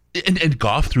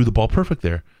Goff threw the ball perfect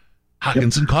there.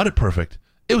 Hawkinson caught it perfect.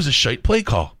 It was a shite play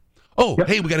call. Oh,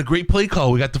 hey, we got a great play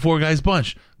call. We got the 4 guys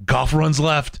bunch. Goff runs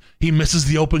left. He misses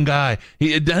the open guy.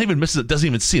 He doesn't even miss it. Doesn't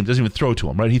even see him. Doesn't even throw to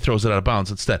him. Right? He throws it out of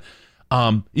bounds instead.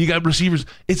 You got receivers.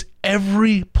 It's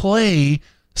every play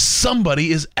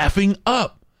somebody is effing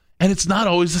up, and it's not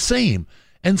always the same.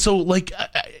 And so,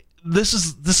 this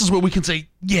is where we can say,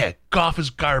 yeah, Goff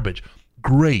is garbage.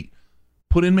 Great.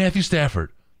 Put in Matthew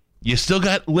Stafford. You still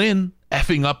got Lynn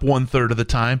effing up 1/3 of the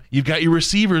time. You've got your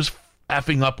receivers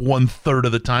effing up 1/3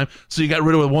 of the time. So you got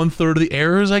rid of 1/3 of the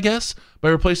errors, I guess, by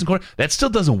replacing quarter. That still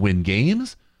doesn't win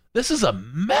games. This is a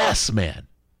mess, man.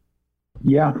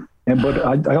 Yeah.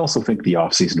 But I also think the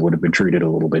offseason would have been treated a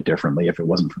little bit differently if it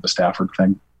wasn't for the Stafford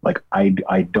thing.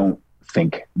 I don't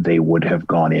think they would have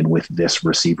gone in with this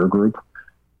receiver group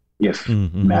if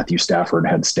Matthew Stafford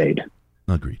had stayed.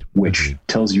 Agreed. Which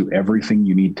tells you everything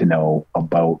you need to know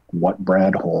about what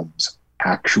Brad Holmes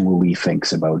actually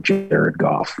thinks about Jared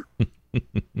Goff.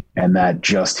 And that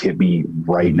just hit me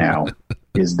right now.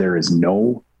 There is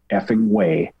no effing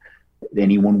way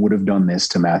anyone would have done this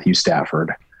to Matthew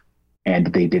Stafford,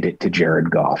 and they did it to Jared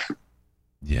Goff.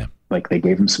 Yeah. They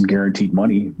gave him some guaranteed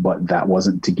money, but that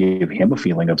wasn't to give him a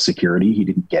feeling of security. He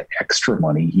didn't get extra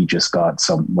money. He just got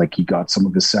some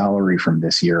of his salary from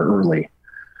this year early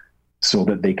so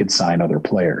that they could sign other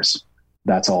players.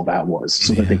 That's all that was,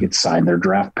 so that they could sign their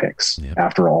draft picks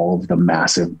after all of the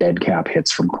massive dead cap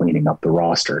hits from cleaning up the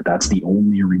roster. That's the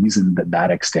only reason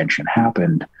that extension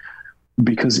happened,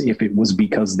 because if it was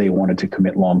because they wanted to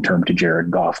commit long-term to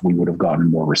Jared Goff, we would have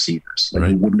gotten more receivers.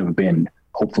 It wouldn't have been,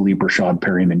 hopefully Brashad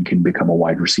Perryman can become a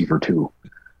wide receiver too.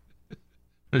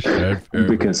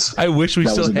 Because I wish we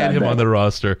still had him on the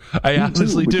roster. I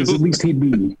honestly do. At least he'd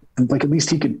be at least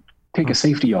he could take a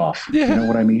safety off. Yeah. You know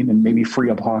what I mean? And maybe free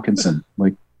up Hawkinson.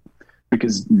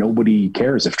 Because nobody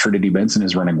cares if Trinity Benson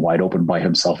is running wide open by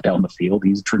himself down the field.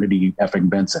 He's Trinity effing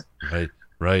Benson.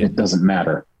 Right. It doesn't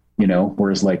matter.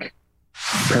 Whereas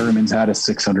Perriman's had a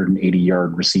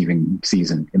 680-yard receiving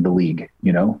season in the league.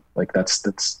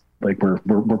 That's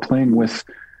we're playing with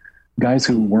guys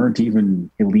who weren't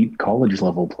even elite college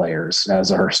level players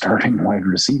as our starting wide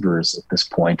receivers at this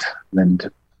point. And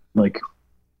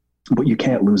but you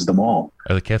can't lose them all.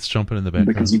 Are the cats jumping in the background?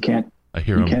 Because you can't. I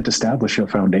hear them. You can't establish a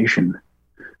foundation.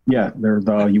 Yeah,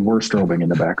 you were strobing in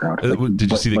the background.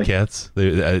 Did you see the cats?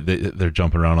 They're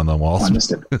jumping around on the walls. I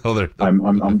missed it.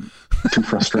 I'm too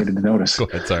frustrated to notice. Go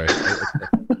ahead, sorry.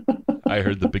 I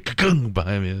heard the big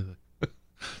behind me.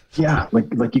 Yeah,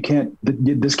 you can't.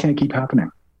 This can't keep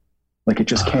happening. Like it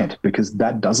just can't, because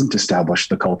that doesn't establish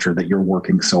the culture that you're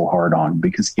working so hard on,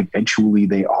 because eventually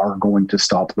they are going to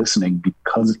stop listening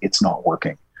because it's not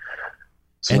working.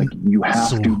 So like you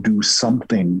have to do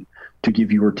something to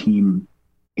give your team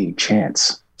a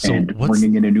chance. So and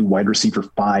bringing in a new wide receiver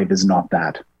 5 is not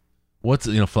that. What's,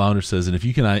 Flounder says, and if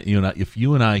you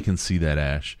and I can see that,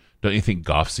 Ash, don't you think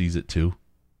Goff sees it too?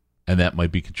 And that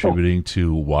might be contributing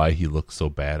to why he looks so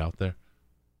bad out there?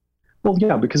 Well,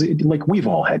 yeah, because we've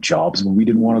all had jobs where we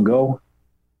didn't want to go.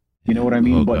 You know what I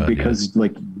mean? Because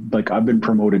I've been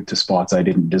promoted to spots I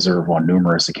didn't deserve on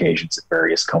numerous occasions at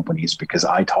various companies because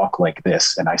I talk like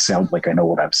this and I sound like I know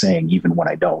what I'm saying even when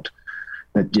I don't.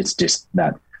 That it's just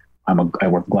that I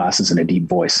wear glasses and a deep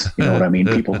voice. You know what I mean?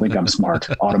 People think I'm smart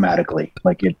automatically.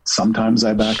 Like it. Sometimes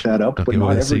I back that up, but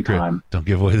not every time. Don't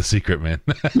give away the secret, man.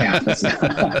 Yeah,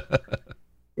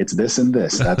 it's this and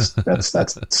this.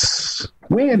 That's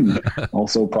win.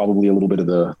 Also, probably a little bit of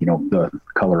the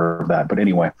color of that. But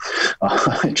anyway,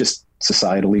 just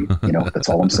societally, that's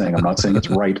all I'm saying. I'm not saying it's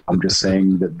right. I'm just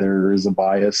saying that there is a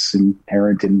bias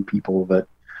inherent in people that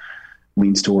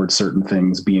leans towards certain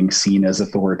things being seen as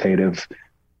authoritative.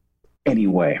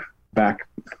 Anyway,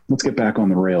 let's get back on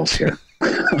the rails here.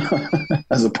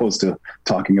 As opposed to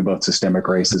talking about systemic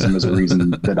racism as a reason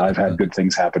that I've had good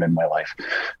things happen in my life.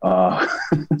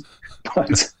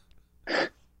 But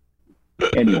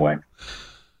anyway,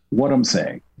 what I'm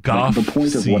saying, the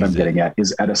point of what I'm getting at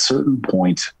is at a certain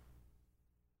point,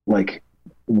 like,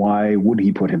 why would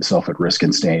he put himself at risk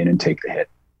and stay in and take the hit?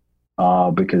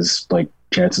 Because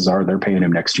chances are they're paying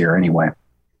him next year anyway.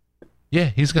 Yeah,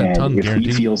 he's got a ton guaranteed.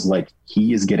 If he feels like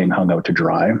he is getting hung out to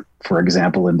dry, for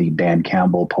example, in the Dan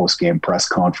Campbell post-game press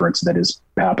conference that is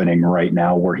happening right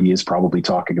now, where he is probably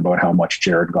talking about how much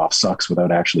Jared Goff sucks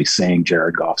without actually saying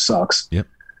Jared Goff sucks,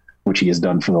 which he has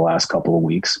done for the last couple of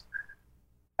weeks.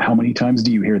 How many times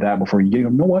do you hear that before you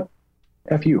know what?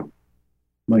 F you.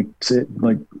 Why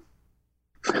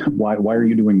are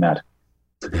you doing that?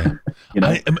 Yeah.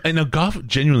 I know Goff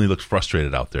genuinely looks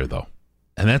frustrated out there, though.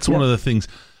 And that's one of the things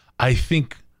I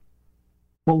think.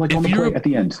 Well, on the play at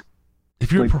the end,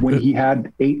 when he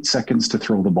had 8 seconds to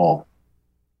throw the ball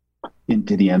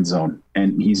into the end zone,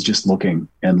 and he's just looking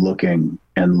and looking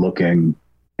and looking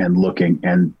and looking,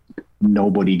 and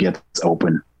nobody gets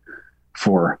open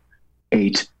for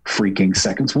 8 freaking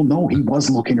seconds. Well, no, he was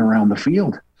looking around the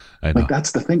field.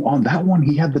 That's the thing. On that one,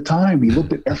 he had the time. He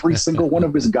looked at every single one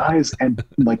of his guys, and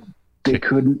they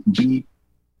couldn't beat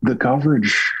the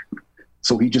coverage.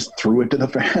 So he just threw it to the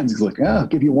fans. He's like, I'll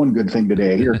give you one good thing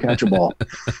today. Here, catch a ball.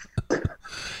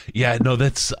 Yeah, no,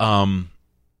 that's you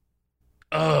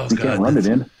can't run it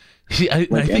in.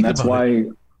 And that's why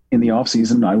in the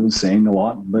offseason I was saying a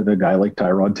lot that a guy like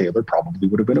Tyrod Taylor probably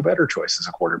would have been a better choice as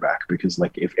a quarterback, because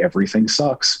if everything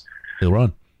sucks, he'll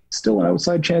run. Still an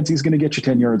outside chance he's going to get you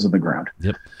 10 yards on the ground.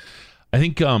 Yep. I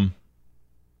think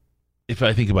if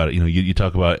I think about it, you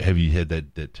talk about, have you had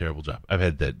that terrible job? I've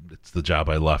had that. It's the job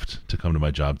I left to come to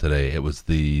my job today. It was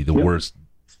the worst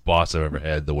boss I've ever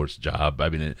had, the worst job. I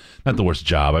mean, not the worst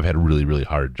job. I've had really, really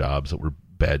hard jobs that were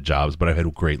bad jobs, but I've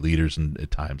had great leaders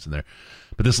at times in there.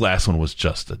 But this last one was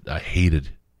just I hated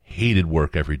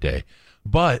work every day.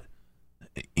 But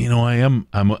I'm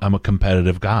a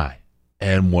competitive guy.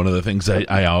 And one of the things I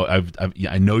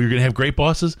know you're going to have great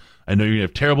bosses. I know you're going to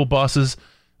have terrible bosses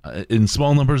in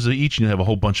small numbers of each, and you have a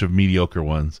whole bunch of mediocre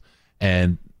ones.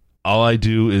 And all I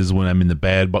do is when I'm in the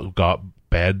bad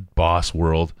boss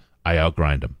world, I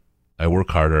outgrind them. I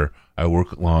work harder. I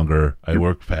work longer. I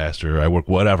work faster. I work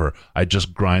whatever. I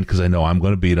just grind because I know I'm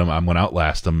going to beat them. I'm going to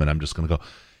outlast them, and I'm just going to go.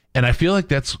 And I feel like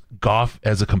that's Goff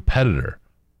as a competitor.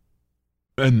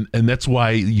 And that's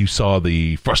why you saw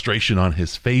the frustration on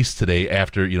his face today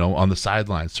after, on the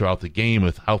sidelines throughout the game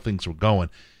with how things were going.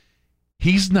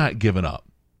 He's not giving up.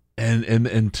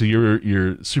 And to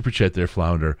your super chat there,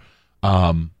 Flounder,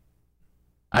 I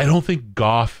don't think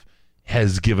Goff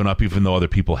has given up even though other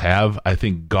people have. I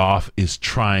think Goff is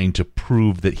trying to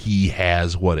prove that he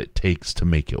has what it takes to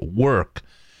make it work.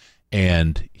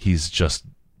 And he's just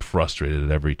frustrated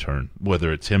at every turn,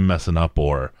 whether it's him messing up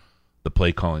or the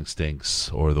play calling stinks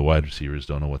or the wide receivers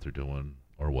don't know what they're doing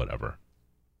or whatever.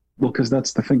 Well, because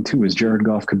that's the thing too, is Jared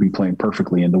Goff could be playing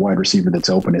perfectly and the wide receiver that's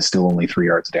open is still only 3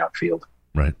 yards downfield.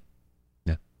 Right.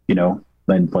 Yeah.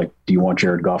 Then do you want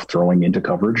Jared Goff throwing into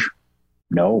coverage?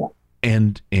 No.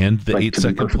 And the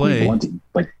 8-second play. Blunt,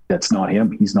 that's not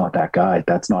him. He's not that guy.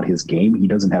 That's not his game. He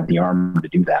doesn't have the arm to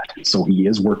do that. So he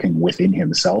is working within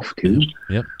himself too.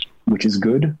 Yep. Which is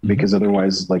good, because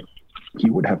otherwise, he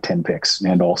would have 10 picks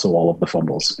and also all of the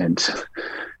fumbles. And,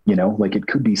 it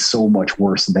could be so much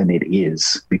worse than it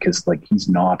is, because he's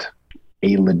not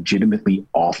a legitimately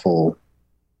awful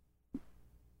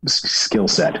skill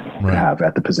set to have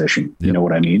at the position. You know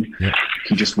what I mean? Yep.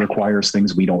 He just requires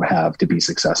things we don't have to be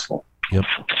successful. Yep.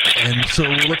 And so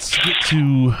let's get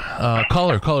to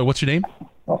caller. Caller, what's your name?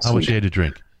 How much you had to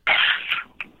drink?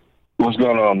 What's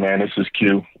going on, man? This is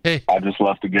Q. Hey. I just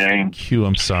left the game. Q,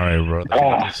 I'm sorry, bro.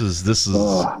 This is.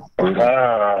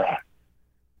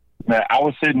 Man, I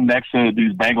was sitting next to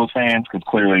these Bengals fans because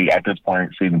clearly at this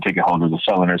point, season ticket holders are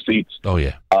selling their seats. Oh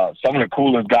yeah. Some of the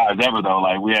coolest guys ever, though.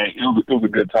 Like it was a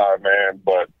good time, man.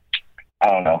 But I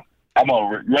don't know. I'm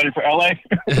over. You ready for LA?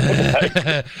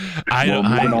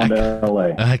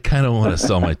 I kind of want to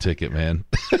sell my ticket, man.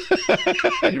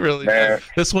 I really. Man.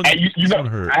 This one. You know,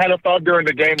 hurt. I had a thought during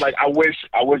the game. Like I wish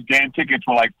game tickets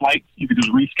were like flights. You could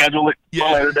just reschedule it for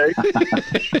later day.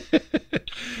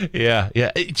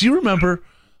 Yeah. Do you remember?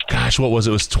 Gosh, what was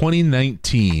it? It was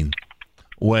 2019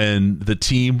 when the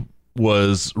team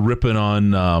was ripping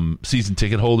on season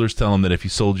ticket holders, telling them that if you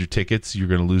sold your tickets, you're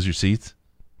going to lose your seats.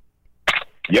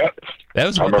 Yep. That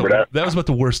was about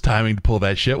the worst timing to pull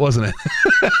that shit, wasn't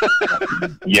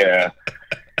it? Yeah.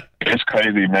 It's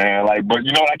crazy, man. Like, but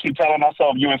you know what I keep telling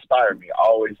myself? You inspire me. I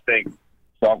always think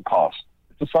sunk cost.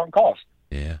 It's a sunk cost.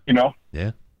 Yeah. You know?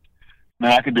 Yeah.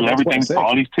 Man, I could do everything for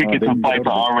all these tickets and flights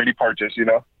are already purchased, you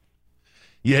know?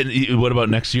 Yeah. What about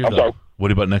next year, though?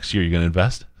 What about next year? You going to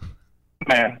invest?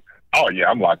 Man. Oh, yeah.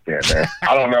 I'm locked in, man.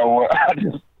 I don't know. I'm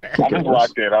just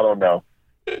locked in. I don't know.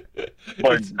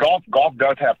 But golf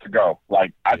does have to go.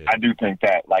 Like, I do think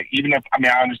that. Like, even if, I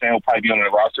understand he'll probably be on the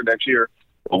roster next year,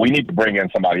 but we need to bring in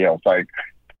somebody else. Like,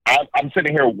 I'm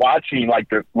sitting here watching, like,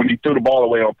 when he threw the ball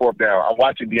away on fourth down, I'm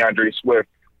watching DeAndre Swift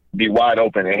be wide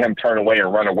open and him turn away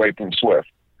and run away from Swift.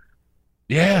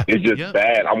 Yeah. It's just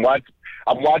bad. I'm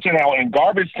watching how in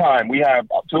garbage time we have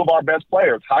two of our best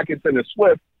players, Hockenson and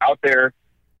Swift, out there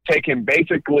taking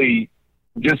basically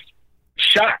just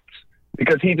shots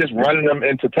because he's just running them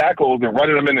into tackles and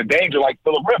running them into danger like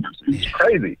Phillip Rivers. It's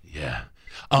crazy. Yeah.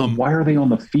 Why are they on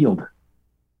the field?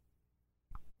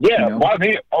 Yeah. You know? Why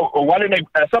didn't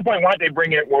they? At some point, why didn't they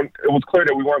bring in? When it was clear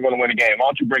that we weren't going to win a game. Why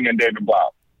don't you bring in David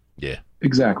Blau? Yeah.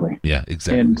 Exactly. Yeah.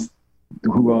 Exactly. And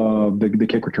who the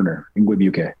kick returner in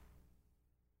UK.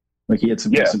 Like he had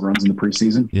some decent runs in the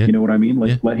preseason. Yeah. You know what I mean?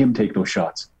 Like let him take those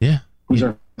shots. Yeah. Who's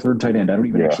our third tight end? I don't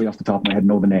even actually off the top of my head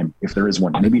know the name. If there is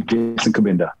one, maybe Jason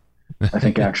Kabinda. I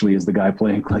think actually is the guy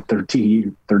playing like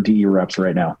 30 reps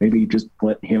right now. Maybe just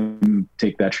let him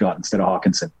take that shot instead of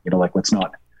Hockenson. You know, like let's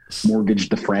not mortgage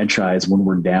the franchise when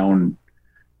we're down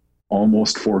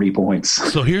almost 40 points.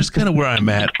 So here's kind of where I'm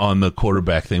at on the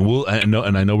quarterback thing. I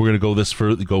know we're going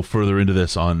to go further into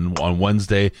this on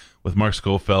Wednesday with Mark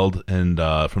Schofield and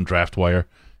from DraftWire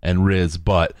and Riz,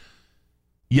 but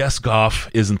yes, Goff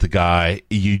isn't the guy.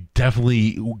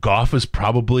 Goff is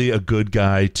probably a good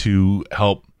guy to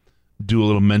help do a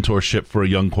little mentorship for a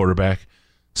young quarterback.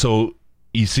 So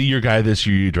you see your guy this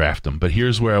year, you draft him. But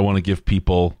here's where I want to give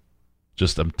people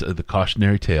just the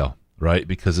cautionary tale, right?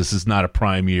 Because this is not a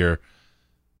prime year.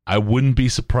 I wouldn't be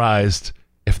surprised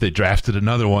if they drafted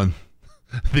another one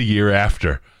the year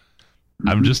after.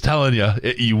 I'm just telling you,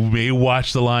 you may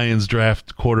watch the Lions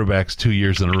draft quarterbacks 2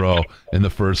 years in a row in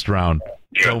the first round.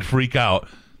 Don't freak out.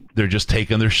 They're just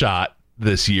taking their shot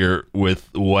this year with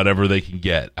whatever they can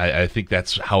get. I think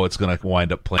that's how it's going to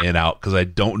wind up playing out because I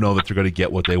don't know that they're going to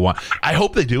get what they want. I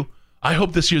hope they do. I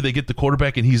hope this year they get the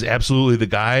quarterback and he's absolutely the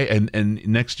guy. And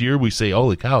next year we say,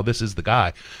 holy cow, this is the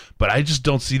guy. But I just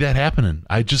don't see that happening.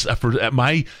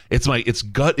 It's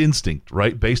gut instinct,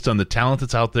 right? Based on the talent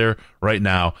that's out there right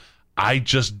now. I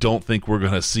just don't think we're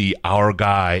going to see our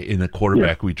guy in the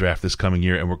quarterback we draft this coming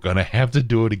year, and we're going to have to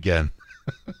do it again.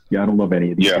 Yeah, I don't love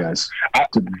any of these guys,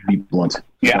 to be blunt.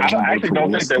 Yeah, I actually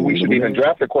don't think that we should even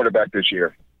draft a quarterback this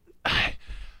year.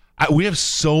 We have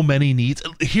so many needs.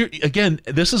 Here again,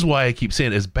 this is why I keep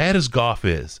saying, as bad as Goff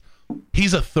is,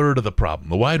 he's a third of the problem.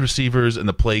 The wide receivers and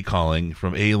the play calling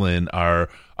from Allen are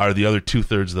the other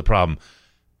 2/3 of the problem.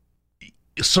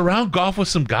 Surround Goff with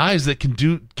some guys that can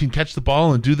catch the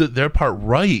ball and do their part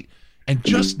right, and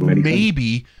just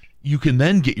maybe you can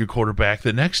then get your quarterback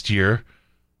the next year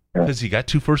because you got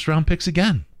 2 first-round picks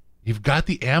again. You've got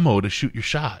the ammo to shoot your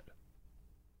shot.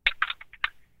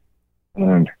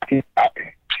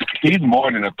 He's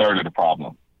more than a third of the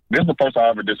problem. This is the first time I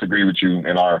ever disagree with you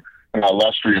in our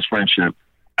illustrious friendship.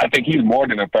 I think he's more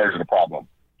than a third of the problem.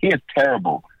 He is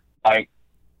terrible. Like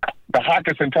the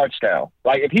Hockenson touchdown.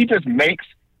 Like if he just makes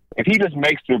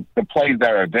the plays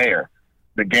that are there,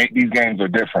 these games are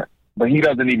different. But he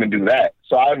doesn't even do that.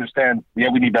 So I understand. Yeah,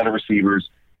 we need better receivers.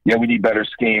 Yeah, we need better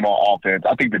scheme on offense.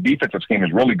 I think the defensive scheme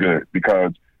is really good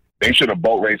because they should have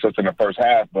boat raced us in the first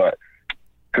half. But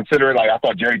considering, like, I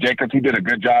thought Jerry Jacobs, he did a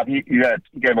good job. He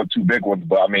gave up 2 big ones,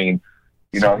 but I mean,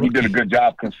 he did a good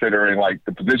job considering, like,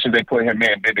 the position they put him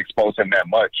in didn't expose him that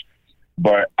much.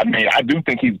 But I mean, I do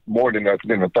think he's more than a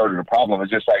third of the problem.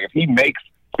 It's just like if he makes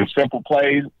the simple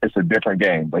plays, it's a different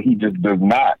game. But he just does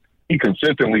not. He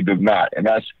consistently does not, and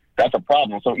that's a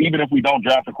problem. So even if we don't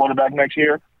draft a quarterback next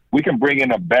year, we can bring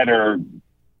in a better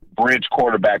bridge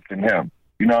quarterback than him.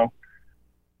 You know.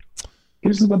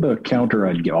 Here's what the counter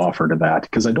I'd offer to that,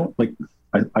 because I don't like.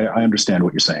 I understand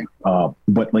what you're saying,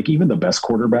 but like even the best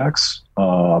quarterbacks,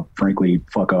 frankly,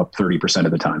 fuck up 30%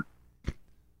 of the time.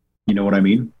 You know what I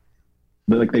mean?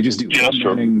 Like they just do. Yeah,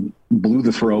 sure. Blew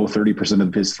the throw 30%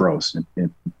 of his throws,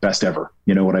 best ever.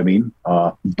 You know what I mean?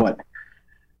 But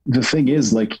the thing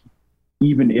is, like,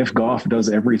 even if Goff does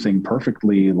everything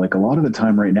perfectly, like a lot of the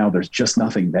time right now, there's just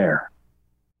nothing there.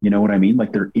 You know what I mean?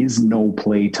 Like there is no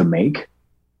play to make.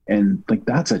 And like,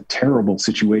 that's a terrible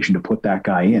situation to put that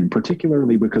guy in,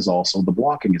 particularly because also the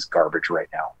blocking is garbage right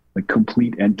now, like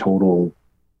complete and total,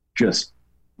 just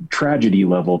tragedy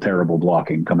level, terrible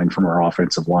blocking coming from our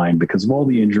offensive line because of all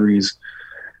the injuries.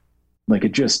 Like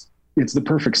it's the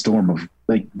perfect storm of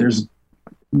like, there's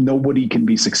nobody can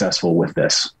be successful with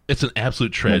this. It's an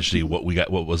absolute tragedy what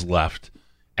was left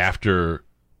after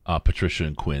Patricia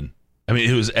and Quinn. I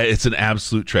mean, it's an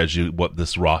absolute tragedy what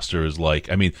this roster is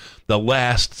like. I mean, the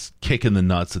last kick in the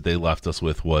nuts that they left us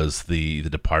with was the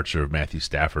departure of Matthew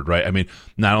Stafford, right? I mean,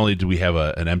 not only do we have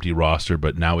an empty roster,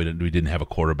 but now we didn't have a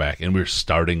quarterback, and we're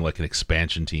starting like an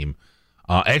expansion team.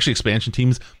 Actually, expansion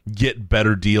teams get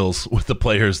better deals with the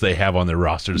players they have on their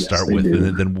roster to start with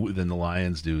than the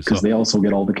Lions do. Because they also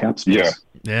get all the cap space.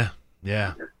 Yeah. I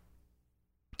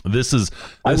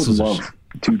would love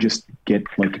to just get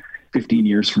like 15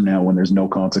 years from now when there's no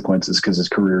consequences because his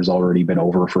career's already been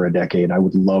over for a decade. I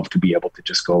would love to be able to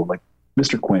just go like,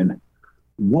 Mr. Quinn,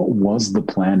 what was the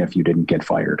plan if you didn't get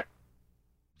fired?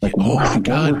 Like, what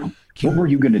were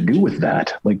you going to do with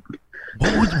that? Like,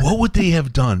 what would they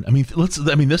have done? I mean,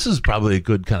 this is probably a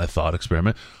good kind of thought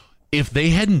experiment. If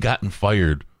they hadn't gotten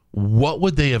fired, what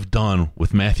would they have done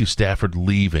with Matthew Stafford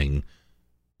leaving?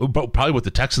 Probably what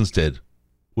the Texans did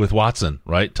with Watson,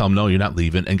 right? Tell him, no, you're not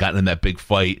leaving, and gotten in that big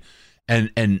fight. And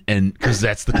because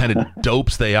that's the kind of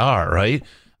dopes they are, right?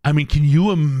 I mean, can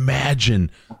you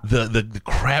imagine the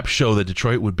crap show that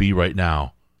Detroit would be right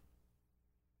now?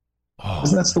 Oh,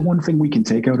 that's the one thing we can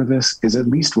take out of this is at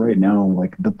least right now,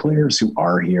 like the players who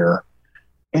are here,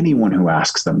 anyone who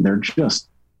asks them, they're just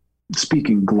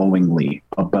speaking glowingly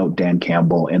about Dan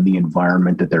Campbell and the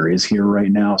environment that there is here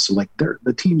right now. So like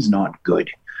the team's not good,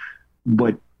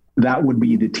 but that would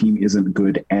be the team isn't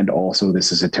good. And also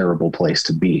this is a terrible place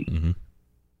to be. Mm-hmm.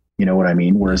 You know what I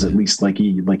mean? Whereas at least like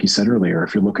you said earlier,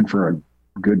 if you're looking for a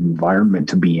good environment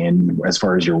to be in as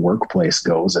far as your workplace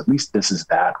goes, at least this is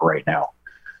that right now.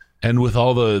 And with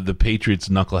all the Patriots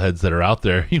knuckleheads that are out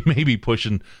there, you may be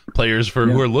pushing players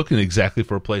who are looking exactly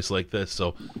for a place like this.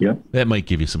 So that might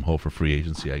give you some hope for free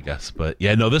agency, I guess. But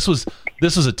yeah, no, this was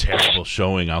a terrible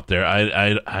showing out there.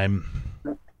 I'm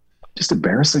just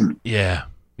embarrassing. Yeah.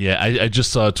 I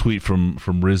just saw a tweet from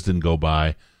Risden go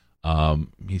by.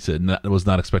 He said was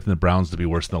not expecting the Browns to be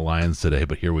worse than the Lions today,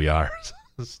 but here we are.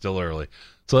 It's still early,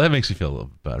 so that makes me feel a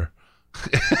little bit better.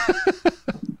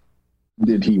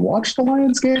 Did he watch the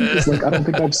Lions game? It's like, I don't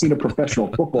think I've seen a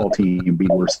professional football team be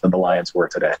worse than the Lions were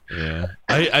today. Yeah.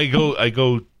 I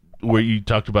go where you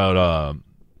talked about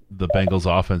the Bengals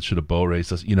offense should have bow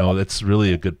raced us. You know, that's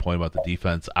really a good point about the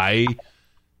defense. I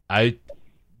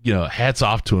hats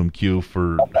off to him, Q,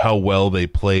 for how well they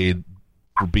played,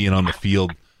 for being on the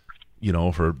field,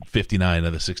 for 59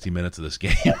 of the 60 minutes of this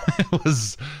game. It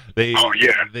was they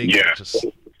got just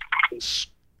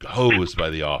hosed by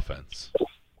the offense.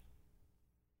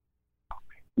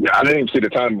 Yeah, I didn't see the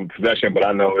time of possession, but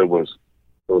I know it was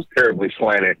terribly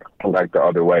slanted like the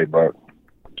other way. But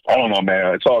I don't know,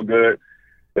 man. It's all good.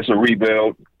 It's a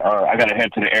rebuild. I got to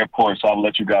head to the airport, so I'll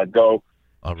let you guys go.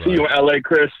 All right. See you in L.A.,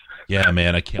 Chris. Yeah,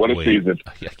 man. I can't wait. What a season.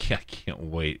 I can't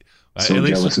wait. So at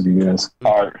jealous of you guys.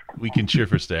 All right. We can cheer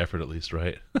for Stafford at least,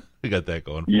 right? We got that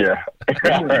going. Yeah.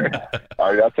 All right. All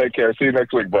right. Y'all take care. See you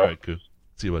next week, bro. All right, cool.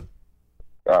 See you, bud.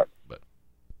 All right. Bye.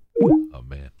 Oh,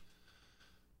 man.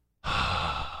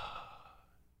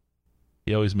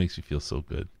 He always makes you feel so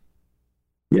good.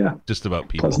 Yeah. Just about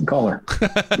people. Pleasant caller.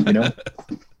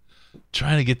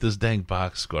 Trying to get this dang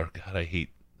box score. God, I hate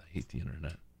the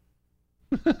internet.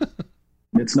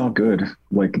 It's not good.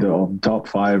 Like the top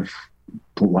 5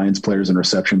 Lions players in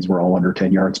receptions were all under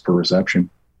 10 yards per reception.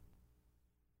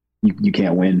 You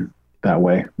can't win that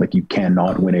way. Like you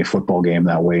cannot win a football game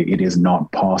that way. It is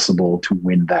not possible to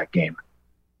win that game.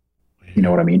 You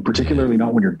know what I mean? Particularly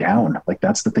not when you're down. Like,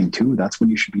 that's the thing too. That's when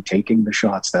you should be taking the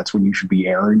shots. That's when you should be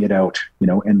airing it out,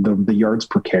 and the yards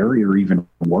per carry are even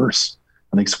worse.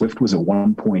 I think Swift was at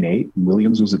 1.8 and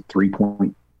Williams was at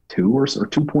 3.2 or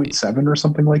 2.7 or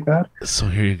something like that. So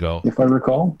here you go. If I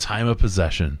recall. Time of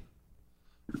possession.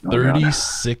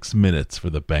 36 minutes for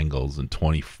the Bengals and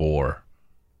 24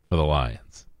 for the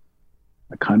Lions.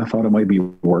 I kind of thought it might be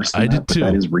worse than that, but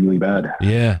that is really bad.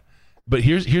 Yeah. But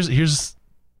here's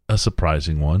a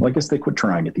surprising one. Well, I guess they quit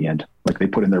trying at the end. Like, they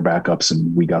put in their backups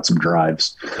and we got some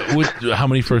drives. How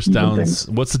many first downs?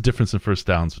 What's the difference in first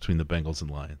downs between the Bengals and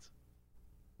Lions?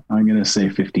 I'm going to say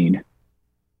 15.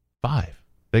 5.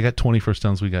 They got 20 first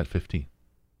downs. We got 15.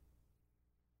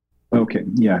 Okay.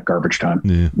 Yeah. Garbage time.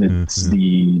 It's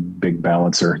the big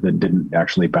balancer that didn't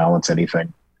actually balance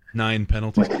anything. 9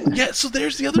 penalties. Yeah. So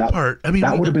there's the other part. I mean,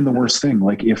 that would have been the worst thing.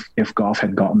 Like, if Goff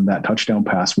had gotten that touchdown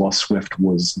pass while Swift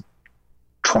was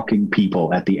trucking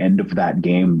people at the end of that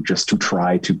game just to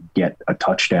try to get a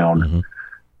touchdown.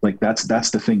 Like, that's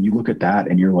the thing. You look at that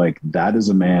and you're like, that is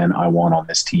a man I want on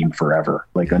this team forever.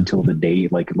 Like, until the day,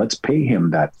 like, let's pay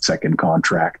him that second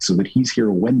contract so that he's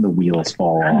here when the wheels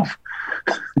fall off.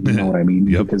 You know what I mean?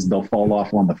 Yep. Because they'll fall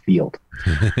off on the field.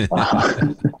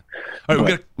 All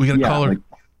right, we got a caller. Like,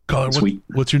 caller,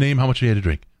 what's your name? How much you had to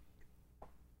drink?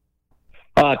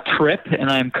 Trip, and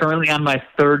I'm currently on my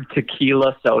 3rd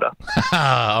tequila soda.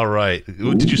 All right.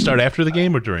 Did you start after the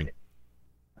game or during?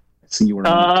 See, you were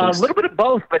a little bit of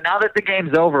both, but now that the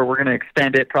game's over, we're going to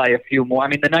extend it probably a few more. I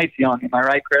mean, the night's young. Am I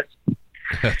right, Chris?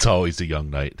 That's always a young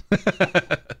night.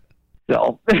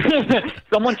 So,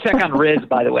 someone check on Riz,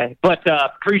 by the way. But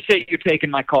appreciate you taking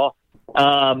my call.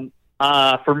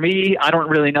 For me, I don't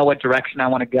really know what direction I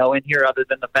want to go in here, other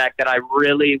than the fact that I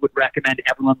really would recommend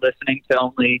everyone listening to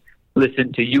only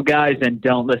listen to you guys and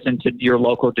don't listen to your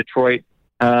local Detroit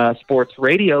sports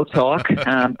radio talk,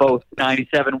 both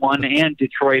 97.1 and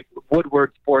Detroit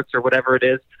Woodward Sports or whatever it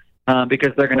is, because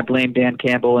they're going to blame Dan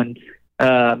Campbell and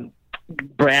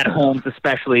Brad Holmes,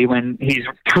 especially when he's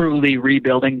truly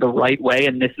rebuilding the right way.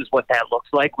 And this is what that looks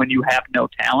like when you have no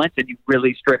talent and you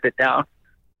really strip it down.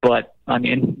 But, I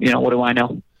mean, what do I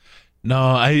know?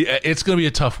 No, it's going to be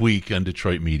a tough week on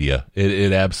Detroit media.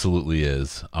 It absolutely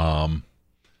is.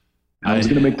 I was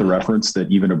going to make the reference that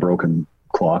even a broken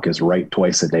clock is right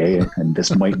twice a day, and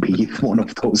this might be one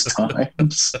of those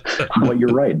times. But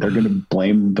you're right. They're going to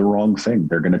blame the wrong thing.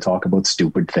 They're going to talk about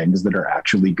stupid things that are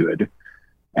actually good,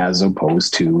 as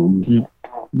opposed to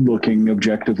looking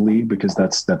objectively, because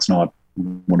that's not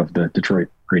one of the Detroit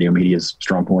radio media's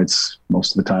strong points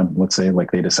most of the time. Let's say,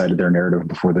 like, they decided their narrative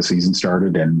before the season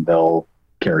started, and they'll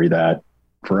carry that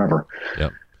forever.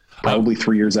 Yep. Probably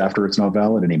 3 years after it's not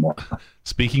valid anymore.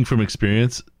 Speaking from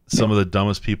experience, some of the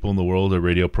dumbest people in the world are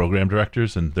radio program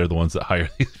directors, and they're the ones that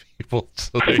hire these people.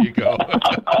 So there you go.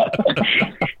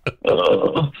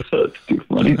 Oh, that's too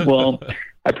funny. Well,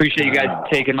 I appreciate you guys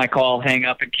taking my call. Hang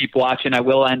up and keep watching. I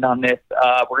will end on this.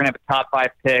 We're going to have a top 5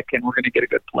 pick, and we're going to get a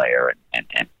good player. And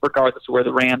regardless of where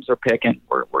the Rams are picking,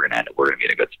 we're going to be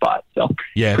in a good spot. So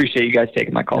appreciate you guys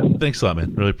taking my call. Yeah, thanks a lot,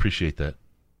 man. Really appreciate that.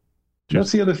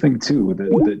 That's the other thing too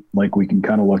that like we can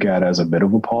kind of look at as a bit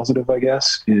of a positive, I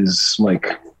guess, is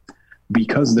like,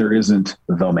 because there isn't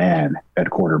the man at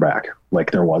quarterback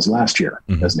like there was last year,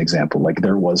 as an example. Like,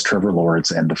 there was Trevor Lawrence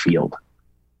and the field.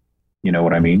 You know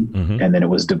what I mean? And then it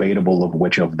was debatable of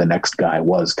which of the next guy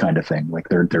was, kind of thing. Like,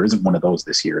 there isn't one of those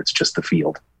this year. It's just the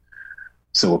field.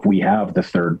 So if we have the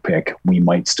 3rd pick, we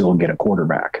might still get a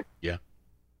quarterback. Yeah.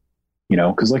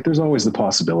 Because like, there's always the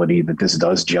possibility that this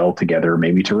does gel together.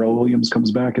 Maybe Terrell Williams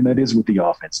comes back, and that is what the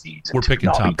offense needs. We're picking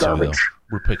top 2, though.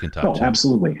 We're picking top 2.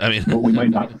 Absolutely. I mean, but we might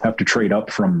not have to trade up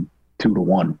from 2 to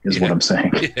 1 is what I'm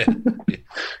saying.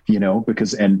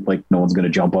 Because like, no one's going to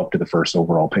jump up to the 1st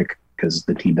overall pick, because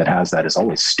the team that has that is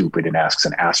always stupid and asks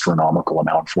an astronomical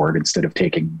amount for it instead of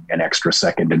taking an extra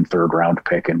 2nd and 3rd round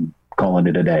pick and calling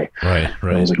it a day. Right.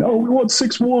 I was like, we want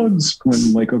 6 1s.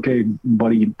 When, like, okay,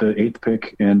 buddy, the 8th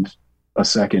pick and a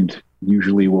 2nd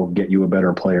usually will get you a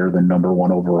better player than number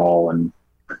 1 overall. And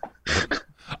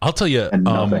I'll tell you,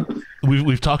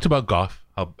 we've talked about Goff,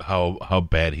 how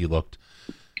bad he looked.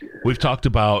 We've talked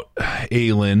about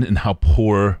Aylin and how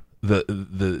poor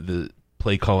the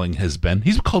play calling has been.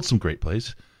 He's called some great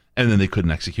plays, and then they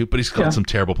couldn't execute, but he's called some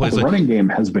terrible plays. The running game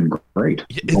has been great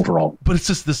overall. But it's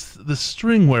just this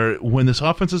string where, when this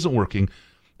offense isn't working,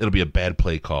 it'll be a bad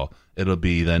play call. It'll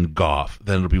be then Goff.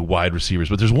 Then it'll be wide receivers.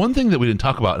 But there's one thing that we didn't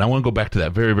talk about, and I want to go back to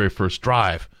that very, very first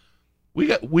drive.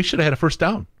 We should have had a first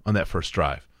down on that first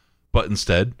drive, but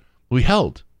instead we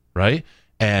held, right?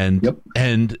 And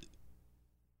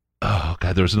oh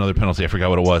god, there was another penalty. I forgot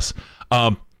what it was.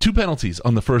 2 penalties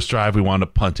on the first drive. We wound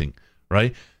up punting,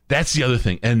 right? That's the other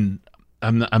thing. And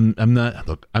I'm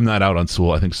not out on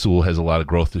Sewell. I think Sewell has a lot of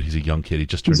growth. He's a young kid. He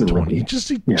just turned 20. He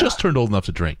just turned old enough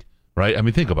to drink, right? I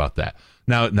mean, think about that.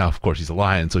 Now, of course, he's a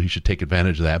Lion, so he should take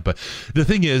advantage of that. But the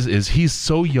thing is he's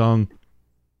so young.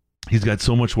 He's got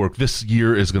so much work. This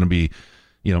year is going to be,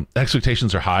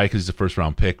 expectations are high because he's a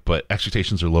first-round pick, but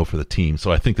expectations are low for the team.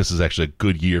 So I think this is actually a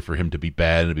good year for him to be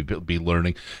bad and to be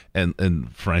learning.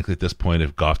 And frankly, at this point,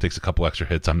 if Goff takes a couple extra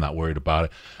hits, I'm not worried about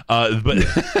it. But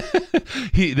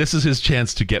this is his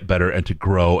chance to get better and to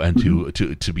grow and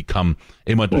to become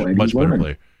a much better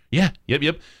player. Yeah,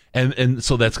 yep. And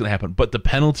so that's going to happen. But the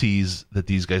penalties that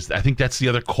these guys, I think that's the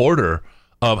other quarter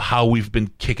of how we've been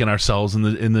kicking ourselves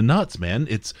in the nuts, man.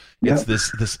 It's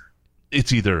this.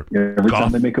 It's either every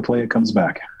time they make a play, it comes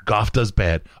back. Goff does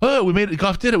bad. Oh,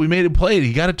 Goff did it. We made it play.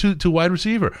 He got it to wide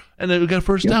receiver, and then we got a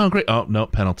first down. Great. Oh no,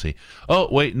 penalty. Oh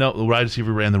wait, no, the wide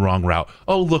receiver ran the wrong route.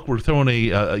 Oh look, we're throwing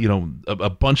a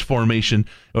bunch formation,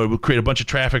 or we'll create a bunch of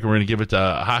traffic, and we're going to give it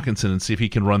to Hawkinson and see if he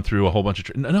can run through a whole bunch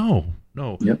of. No.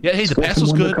 Yep. Yeah, hey, the pass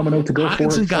was good. Coming out to go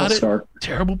Hawkinson got it. Start.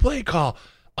 Terrible play call.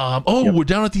 We're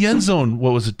down at the end zone.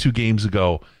 What was it? 2 games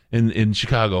ago in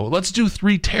Chicago. Let's do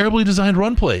 3 terribly designed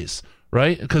run plays.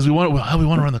 Right? Because we want to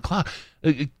run the clock.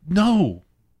 No.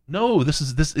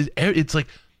 It's like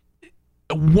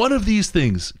one of these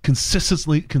things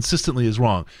consistently is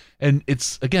wrong. And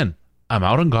it's, again, I'm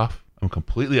out on Goff. I'm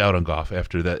completely out on Goff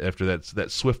after that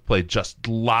Swift play just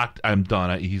locked. I'm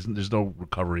done. There's no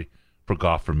recovery for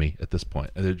Goff for me at this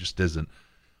point. There just isn't.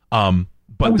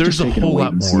 But there's a whole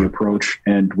lot more approach,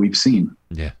 and we've seen.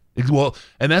 Yeah. Well,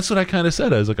 and that's what I kind of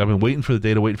said. I was like, I've been waiting for the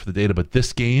data, but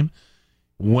this game,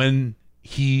 when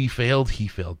he failed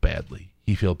badly.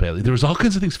 There was all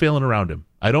kinds of things failing around him.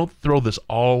 I don't throw this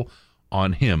all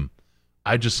on him.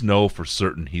 I just know for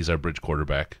certain he's our bridge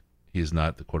quarterback. He is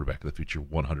not the quarterback of the future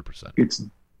 100%. It's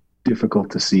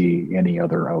difficult to see any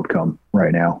other outcome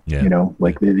right now. Yeah.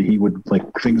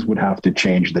 Things would have to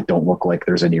change that don't look like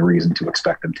there's any reason to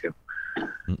expect them to.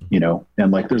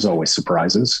 And there's always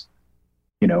surprises.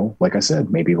 Like I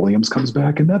said, maybe Williams comes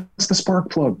back and that's the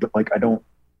spark plug, but I don't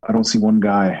see one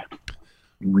guy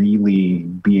really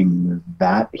being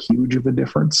that huge of a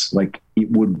difference.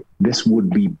 This would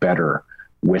be better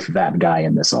with that guy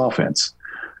in this offense.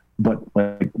 But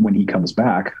when he comes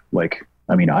back,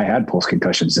 I had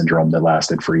post-concussion syndrome that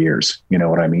lasted for years. You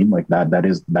know what I mean?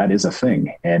 That is a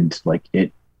thing. And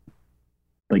he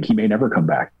may never come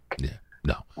back. Yeah.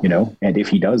 No. And if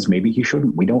he does, maybe he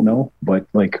shouldn't. We don't know. But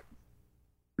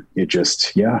it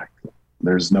just,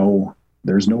 there's no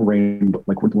rainbow.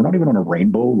 We're not even on a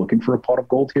rainbow looking for a pot of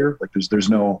gold here. There's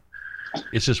no.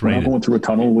 It's just raining. We're not going through a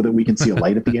tunnel with it. We can see a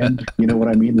light at the end. You know what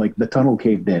I mean? The tunnel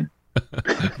caved in.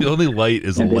 The only light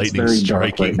is lightning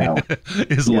striking. Right now.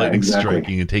 Lightning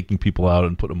striking and taking people out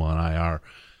and putting them on IR.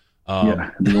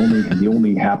 The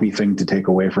only happy thing to take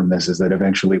away from this is that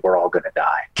eventually we're all going to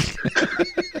die.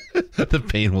 The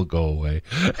pain will go away.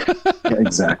 Yeah,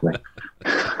 exactly.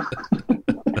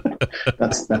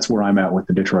 That's where I'm at with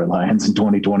the Detroit Lions in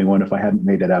 2021. If I hadn't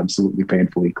made it absolutely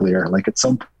painfully clear, at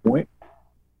some point,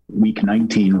 week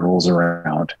 19 rolls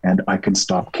around and I can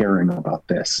stop caring about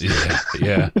this.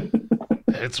 Yeah.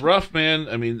 It's rough, man.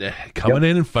 I mean, coming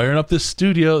in and firing up this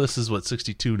studio. This is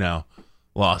 62 now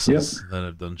losses that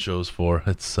I've done shows for.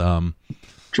 It's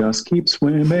just keep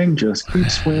swimming. Blah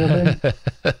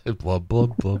blah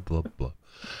blah blah blah.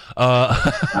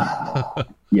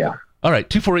 Yeah. All right,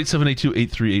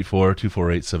 248-782-8384,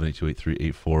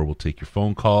 248-782-8384. We'll take your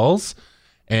phone calls.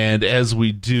 And as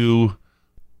we do,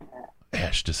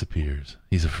 Ash disappears.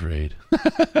 He's afraid.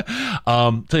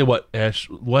 Tell you what, Ash,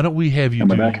 why don't we have you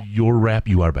do your rap?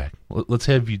 You are back. Let's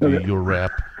have you do your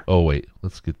rap. Oh, wait.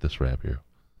 Let's get this rap here.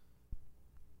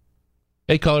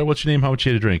 Hey, caller, what's your name? How much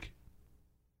you had to drink?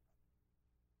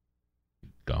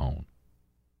 Gone.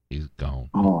 He's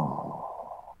gone.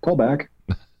 Oh, call back.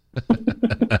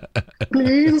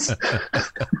 Please.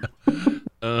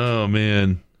 Oh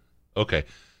man. Okay.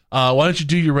 Why don't you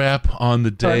do your rap on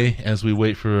the day as we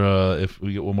wait for if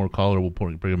we get one more caller, we'll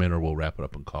bring him in, or we'll wrap it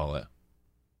up and call it.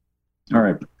 All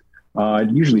right. I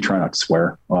usually try not to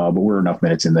swear, but we're enough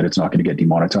minutes in that it's not going to get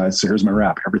demonetized. So here's my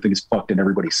rap. Everything is fucked and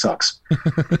everybody sucks.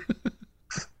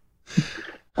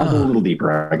 I'll go a little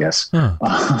deeper, I guess.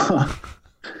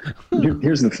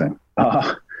 Here's the thing.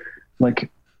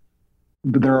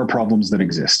 There are problems that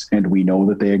exist, and we know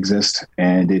that they exist,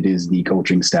 and it is the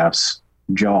coaching staff's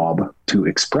job to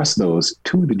express those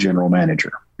to the general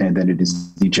manager. And then it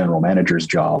is the general manager's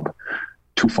job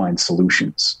to find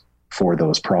solutions for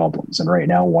those problems. And right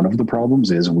now, one of the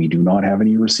problems is we do not have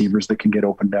any receivers that can get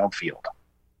open downfield.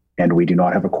 And we do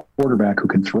not have a quarterback who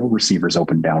can throw receivers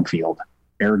open downfield.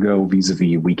 Ergo,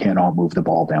 vis-a-vis, we cannot move the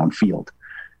ball downfield.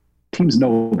 Teams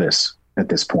know this at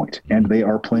this point, and they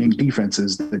are playing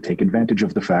defenses that take advantage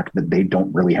of the fact that they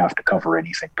don't really have to cover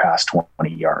anything past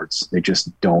 20 yards. They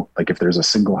just don't. Like, if there's a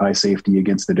single high safety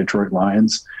against the Detroit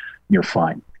Lions, you're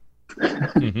fine.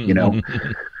 You know,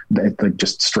 like,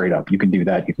 just straight up, you can do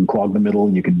that. You can clog the middle.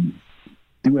 You can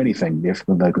do anything. If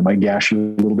like, it might gash you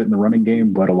a little bit in the running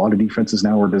game, but a lot of defenses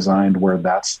now are designed where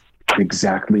that's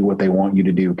exactly what they want you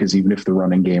to do, because even if the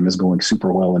running game is going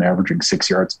super well and averaging 6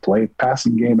 yards a play,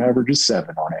 passing game averages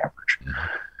 7 on average.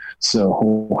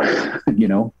 So, you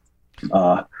know,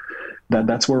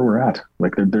 that's where we're at.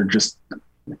 Like, they're just,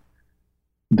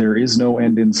 there is no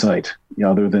end in sight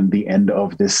other than the end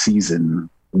of this season,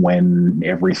 when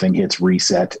everything hits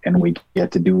reset and we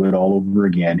get to do it all over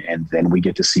again. And then we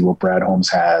get to see what Brad Holmes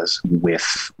has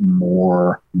with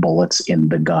more bullets in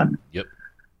the gun. Yep.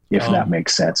 If that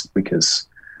makes sense, because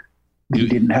he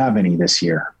didn't have any this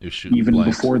year. Even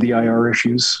blanks. Before the IR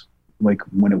issues, like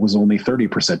when it was only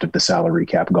 30% of the salary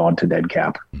cap gone to dead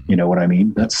cap. You know what I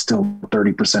mean? That's still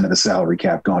 30% of the salary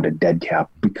cap gone to dead cap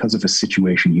because of a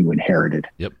situation you inherited.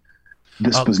 Yep.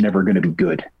 This was never going to be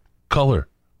good. Color,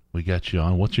 we got you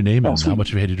on. What's your name and how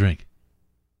much have you had to drink?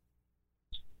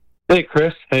 Hey,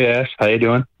 Chris. Hey, Ash. How you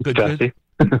doing? Good, Jesse.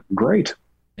 Great.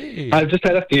 Hey. I've just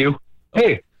had a few.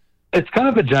 Hey. It's kind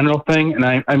of a general thing, and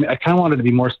I kind of wanted to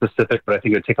be more specific, but I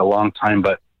think it would take a long time.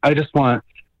 But I just want,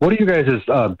 what are you guys'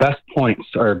 best points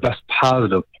or best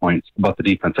positive points about the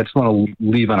defense? I just want to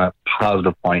leave on a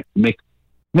positive point, make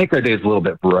our days a little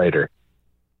bit brighter.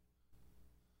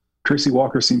 Tracy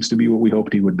Walker seems to be what we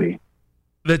hoped he would be.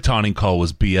 That taunting call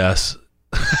was BS.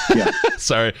 Yeah.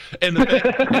 Sorry. And I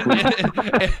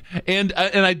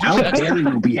do. How dare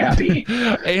you be happy?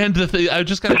 And the thing, I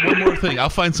just got one more thing. I'll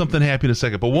find something happy in a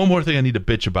second. But one more thing I need to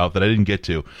bitch about that I didn't get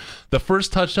to. The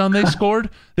first touchdown they scored,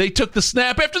 they took the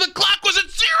snap after the clock was at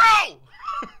 0.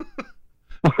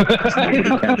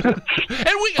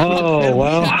 And we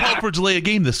called for delay a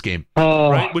game this game,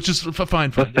 right? Which is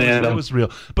fine. That was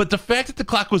real. But the fact that the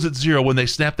clock was at 0 when they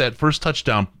snapped that first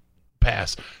touchdown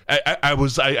pass,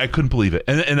 I couldn't believe it,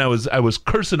 and I was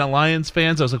cursing at Lions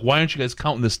fans. I was like, why aren't you guys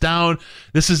counting this down?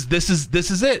 This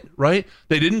is it, right?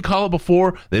 They didn't call it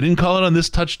before. They didn't call it on this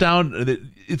touchdown.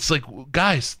 It's like,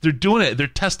 guys, they're doing it. They're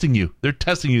testing you. The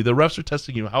refs are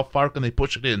testing you. How far can they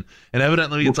push it in? And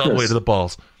evidently, it's all the way to the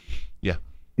balls. Yeah.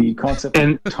 The concept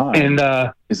of time and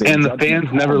the fans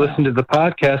never listen to the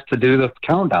podcast to do the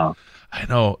countdown. I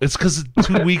know. It's because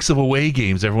 2 weeks of away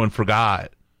games, everyone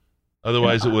forgot.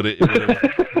 Otherwise, it would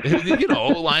have, you know,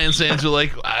 Lions fans are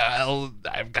like,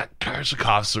 I've got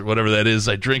Korsakoff's or whatever that is.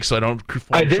 I drink so I don't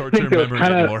form short-term memory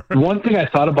anymore. One thing I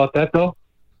thought about that, though,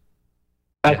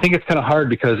 I think it's kind of hard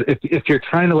because if you're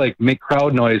trying to, like, make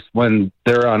crowd noise when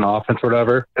they're on offense or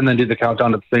whatever and then do the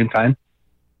countdown at the same time.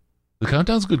 The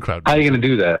countdown's good crowd noise. How are you going to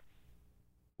do that?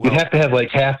 You'd have to have,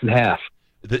 like, half and half.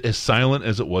 As silent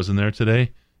as it was in there today,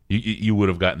 you would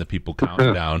have gotten the people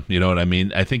counting down. You know what I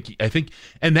mean? I think,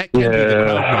 and that can be the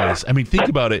crowd noise. I mean, think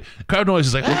about it. Crowd noise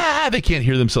is like, they can't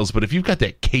hear themselves. But if you've got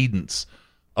that cadence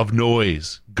of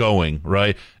noise going,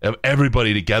 right, of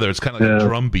everybody together, it's kind of like a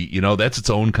drum beat. You know, that's its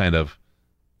own kind of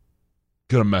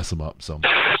gonna mess them up. So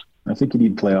I think you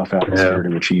need playoff atmosphere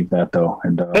to achieve that, though.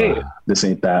 And this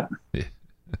ain't that.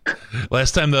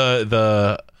 Last time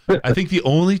I think the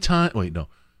only time. Wait, no,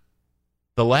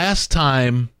 the last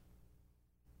time.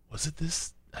 Was it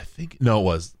this? I think no, it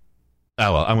was.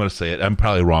 Oh well, I'm going to say it. I'm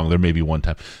probably wrong. There may be one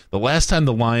time. The last time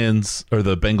the Lions or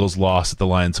the Bengals lost at the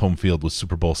Lions' home field was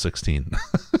Super Bowl 16.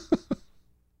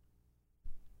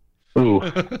 Ooh,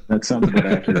 that sounds a bit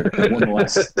accurate. They won the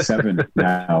last 7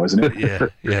 now, isn't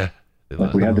it? Yeah.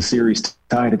 Like we had the series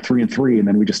tied at 3-3, and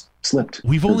then we just slipped.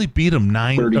 We've only beat them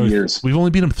 30 years. We've only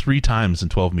beat them 3 times in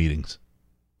 12 meetings.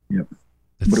 Yep,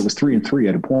 but it was 3-3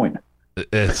 at a point.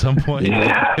 At some point,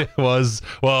 it was.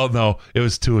 Well, no, it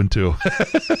was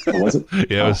 2-2. Was it?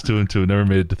 Yeah, it was 2-2. Never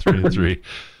made it to 3-3.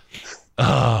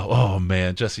 Oh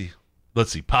man, Jesse.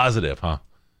 Let's see. Positive, huh?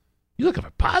 You looking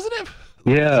for positive?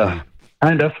 Yeah,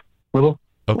 kind of. Little.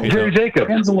 Okay. Jerry Jacobs.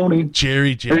 Anzalone.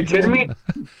 Jerry. Are you kidding me?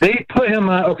 They put him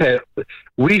on. Okay,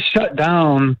 we shut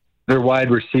down their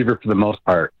wide receiver for the most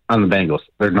part on the Bengals.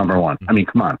 They're number 1. I mean,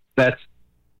 come on, that's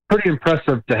pretty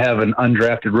impressive to have an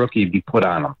undrafted rookie be put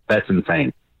on them. That's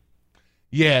insane.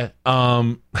 Yeah.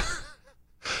 I'm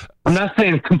not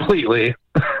saying completely.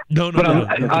 No.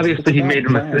 Obviously, he made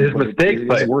his mistakes,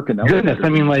 but goodness, I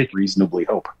mean, like, reasonably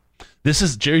hope. This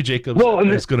is Jerry Jacobs. Well,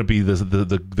 it's going to be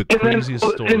the craziest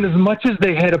story. And as much as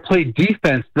they had to play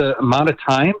defense, the amount of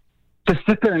time to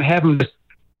sit there and have him just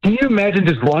Can you imagine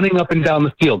just running up and down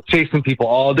the field, chasing people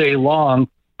all day long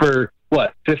for,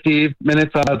 50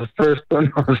 minutes out of the first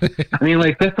one? I mean,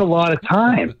 like, that's a lot of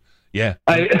time. Yeah.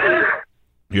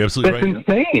 You're absolutely right. That's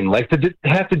insane. Like, to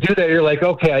have to do that, you're like,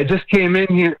 okay, I just came in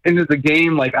here into the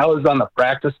game, like I was on the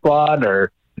practice squad,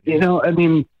 or, I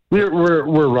mean,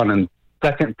 we're running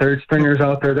second, third stringers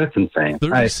out there. That's insane.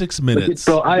 36 minutes.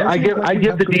 So I give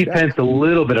the defense a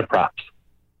little bit of props.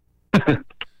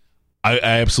 I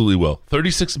absolutely will.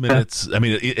 36 minutes. I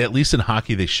mean, at least in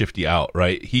hockey, they shift you out,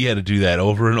 right? He had to do that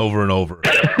over and over and over.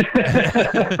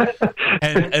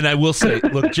 and I will say,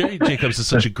 look, Jerry Jacobs is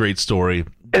such a great story.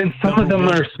 And some of them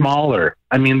are smaller.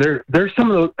 I mean, there's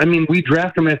some of those. I mean, we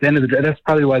draft them at the end of the draft. That's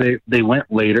probably why they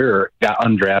went later or got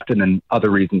undrafted, and other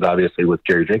reasons, obviously, with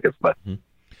Jerry Jacobs. But,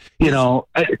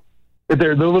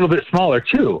 they're a little bit smaller,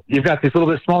 too. You've got these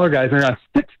little bit smaller guys, and they're on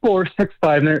 6'4",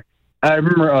 6'5", and I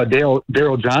remember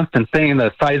Daryl Johnston saying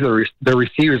the size of the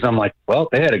receivers. I'm like, well,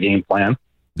 they had a game plan.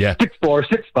 Yeah. 6'4",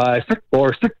 6'5",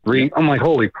 6'4", 6'3". I'm like,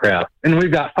 holy crap. And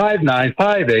we've got 5'9",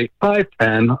 5'8",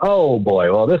 5'10". Oh,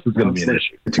 boy. Well, this is going to be an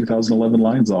issue. The 2011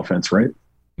 Lions offense, right?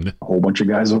 A whole bunch of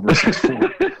guys over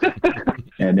 6'4".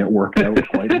 And it worked out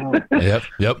quite well.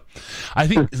 Yep. I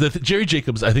think Jerry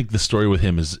Jacobs, I think the story with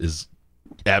him is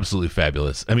absolutely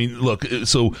fabulous. I mean, look,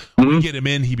 so we get him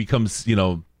in, he becomes,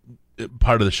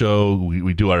 part of the show.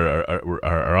 We do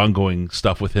our ongoing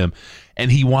stuff with him,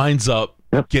 and he winds up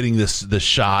getting this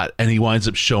shot, and he winds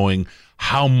up showing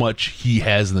how much he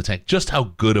has in the tank, just how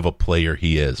good of a player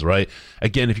he is. Right?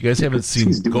 Again, if you guys haven't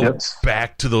seen, go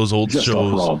back to those old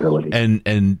shows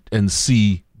and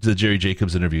see the Jerry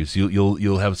Jacobs interviews.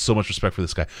 You'll have so much respect for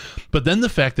this guy. But then the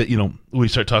fact that we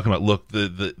start talking about, look,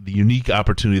 the unique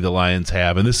opportunity the Lions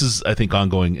have, and this is, I think,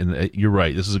 ongoing. And you're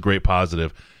right, this is a great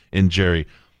positive in Jerry.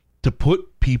 To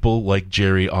put people like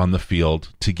Jerry on the field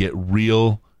to get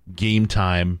real game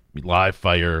time, live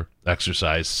fire,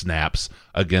 exercise snaps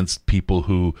against people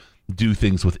who do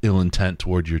things with ill intent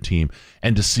toward your team,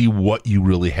 and to see what you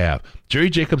really have.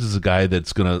 Jerry Jacobs is a guy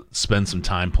that's going to spend some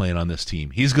time playing on this team.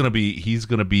 He's going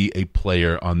to be a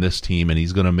player on this team, and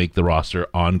he's going to make the roster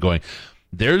ongoing.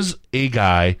 There's a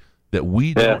guy that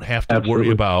we don't have to worry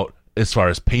about as far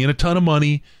as paying a ton of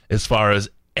money, as far as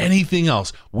anything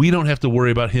else. We don't have to worry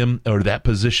about him or that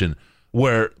position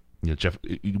where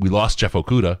we lost Jeff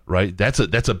Okuda, right? That's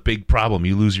a big problem.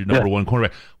 You lose your number one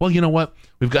cornerback. Well, you know what?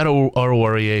 We've got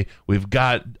Aurier, we've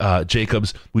got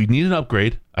Jacobs. We need an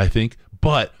upgrade, I think,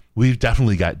 but we've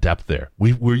definitely got depth there.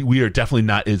 We are definitely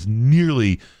not as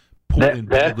nearly. That's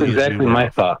exactly my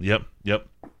thought. Yep.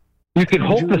 You can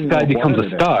hope this guy becomes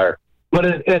a star. But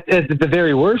at the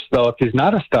very worst, though, if he's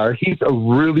not a star, he's a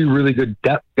really, really good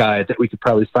depth guy that we could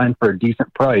probably sign for a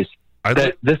decent price.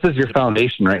 This is your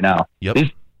foundation right now. Yep.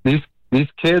 These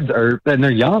kids and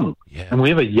they're young, and we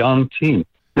have a young team.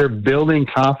 They're building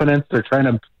confidence. They're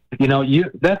trying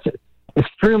to, that's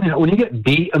extremely. When you get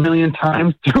beat a million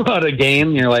times throughout a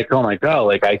game, you're like, oh my god,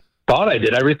 like I thought I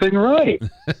did everything right.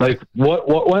 Like what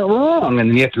went wrong? And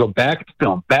then you have to go back at the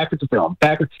film,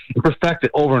 and perfect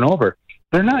it over and over.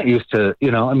 They're not used to,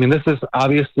 this is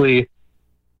obviously,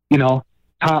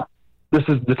 top. This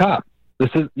is the top. This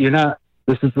is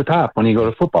the top when you go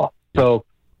to football. So,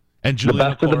 and the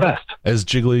best of the best. As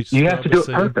Jiggly, you have to do it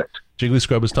perfect. Jiggly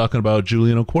Scrub is talking about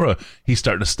Julian Okora. He's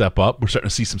starting to step up. We're starting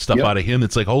to see some stuff out of him.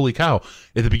 It's like, holy cow.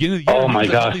 At the beginning of the year, oh my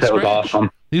gosh, that was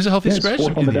awesome. He's a healthy scratch. He's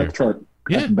fourth on the depth chart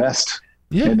at best.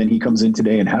 Yeah. And then he comes in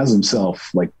today and has himself,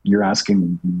 like, you're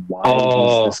asking, why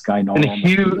is this guy not on the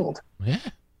field? Yeah.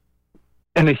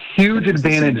 And a huge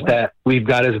advantage that we've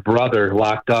got his brother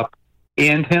locked up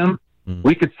and him.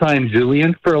 We could sign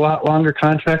Julian for a lot longer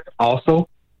contract also,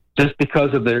 just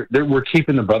because of we're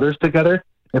keeping the brothers together.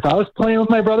 If I was playing with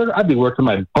my brother, I'd be working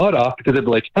my butt off because I'd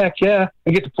be like, heck yeah,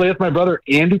 I get to play with my brother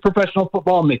and do professional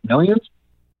football and make millions.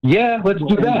 Yeah, let's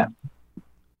do that.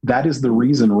 That is the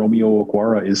reason Romeo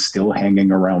Okwara is still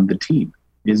hanging around the team,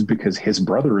 is because his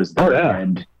brother is there.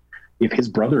 And if his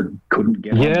brother couldn't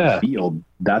get on the field,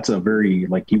 that's a very,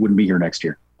 he wouldn't be here next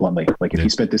year, bluntly. Like, if he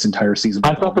spent this entire season,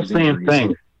 I thought the same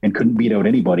thing, and couldn't beat out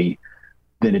anybody,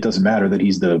 then it doesn't matter that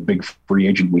he's the big free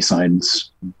agent we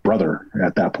signed's brother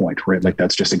at that point, right? Like,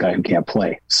 that's just a guy who can't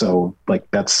play. So,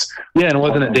 that's... Yeah, and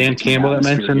wasn't it Dan Campbell that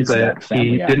mentioned that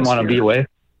he didn't want to be away?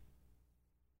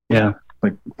 Yeah.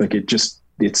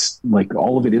 It's like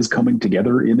all of it is coming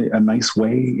together in a nice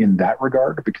way in that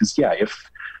regard, because if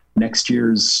next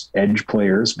year's edge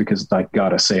players, because I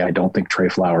gotta say, I don't think Trey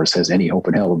Flowers has any hope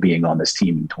in hell of being on this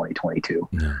team in 2022.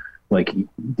 No. Like,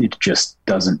 it just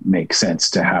doesn't make sense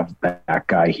to have that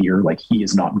guy here. Like, he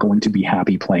is not going to be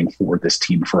happy playing for this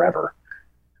team forever.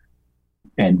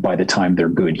 And by the time they're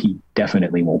good, he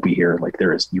definitely won't be here. Like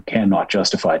you cannot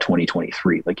justify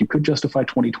 2023. Like you could justify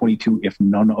 2022 if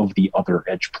none of the other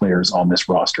edge players on this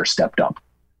roster stepped up,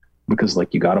 because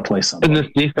like you got to play somebody. And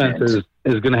this defense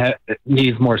is going to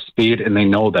needs more speed, and they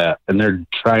know that, and they're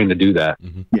trying to do that.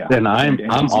 Mm-hmm. Yeah, and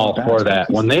I'm all for that.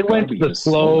 When they went to the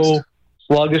slow,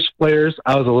 sluggish players,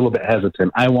 I was a little bit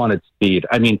hesitant. I wanted speed.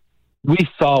 I mean, we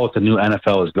saw what the new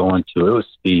NFL is going to. It was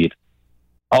speed.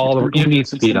 You need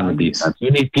speed on the defense. You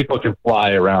need people who can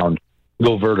fly around,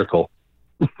 go vertical.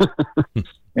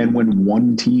 And when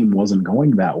one team wasn't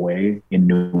going that way in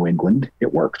New England,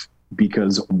 it worked,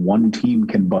 because one team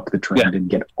can buck the trend and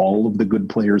get all of the good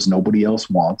players nobody else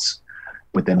wants.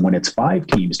 But then when it's 5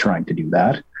 teams trying to do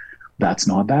that, that's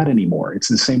not that anymore. It's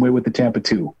the same way with the Tampa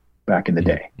 2 back in the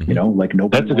day. Mm-hmm. You know, like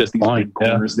nobody wants these big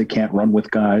corners that can't run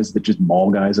with guys that just maul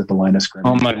guys at the line of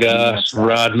scrimmage. Oh my gosh,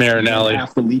 Rod Marinelli.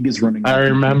 Half the league is running. I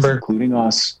remember. Including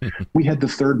us. We had the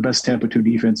 3rd best Tampa 2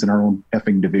 defense in our own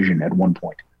effing division at one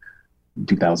point. In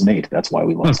 2008. That's why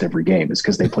we lost every game, is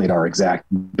because they played our exact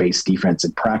base defense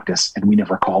in practice, and we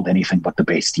never called anything but the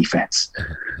base defense.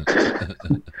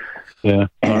 Yeah.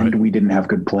 And we didn't have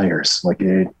good players. Like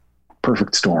a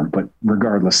perfect storm. But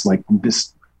regardless, like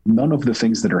this, none of the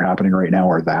things that are happening right now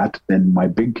are that. And my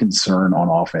big concern on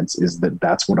offense is that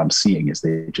that's what I'm seeing, is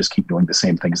they just keep doing the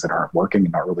same things that aren't working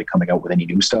and not really coming out with any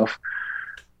new stuff.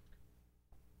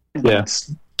 And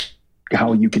that's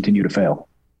how you continue to fail.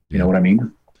 You know what I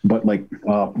mean? But like,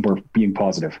 we're being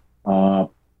positive.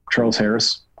 Charles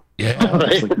Harris. Yeah.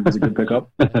 Like he was a good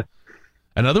pickup.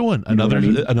 Another one,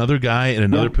 another guy in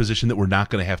another position that we're not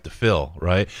going to have to fill,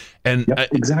 right? And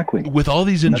exactly. With all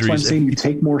these injuries, that's why I'm saying you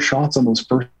take more shots on those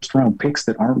first round picks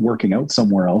that aren't working out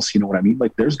somewhere else. You know what I mean?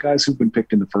 Like there's guys who've been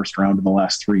picked in the first round in the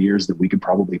last 3 years that we could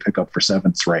probably pick up for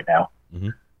 7ths right now. Mm-hmm.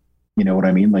 You know what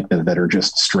I mean? Like that are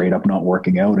just straight up not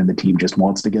working out, and the team just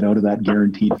wants to get out of that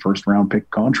guaranteed first round pick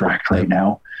contract right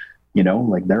now. You know,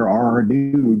 like there are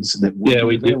dudes that would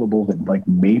be available that like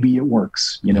maybe it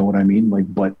works. You know what I mean?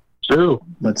 Like, but true.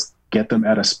 Let's get them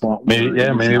at a spot. Maybe we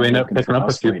end up picking up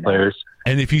a few players.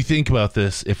 And if you think about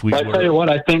this, if we, I tell you what,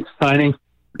 I think signing.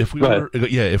 If we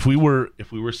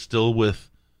were still with,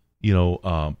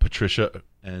 Patricia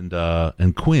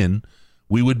and Quinn,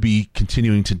 we would be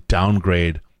continuing to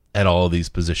downgrade at all of these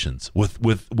positions with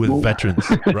veterans,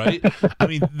 right? I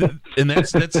mean, and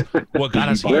that's what got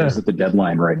us here. At the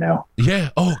deadline right now. Yeah.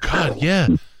 Oh God. Yeah.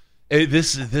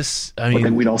 This. I mean, but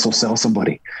then we'd also sell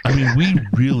somebody. I mean, we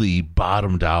really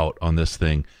bottomed out on this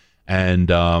thing, and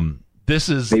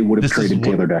they would have traded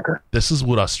Taylor Decker. This is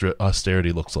what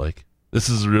austerity looks like. This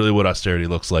is really what austerity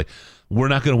looks like. We're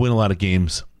not going to win a lot of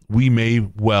games. We may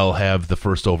well have the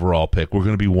first overall pick. We're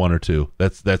going to be 1 or 2.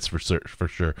 That's for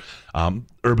sure.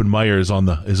 Urban Meyer is on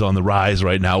the rise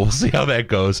right now. We'll see how that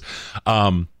goes.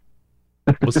 We'll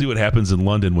see what happens in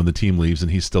London when the team leaves and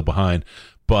he's still behind.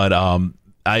 But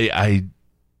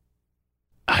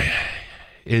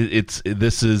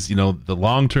this is the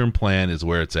long-term plan is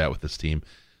where it's at with this team.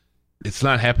 It's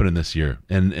not happening this year,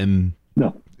 and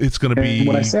no. It's going to be.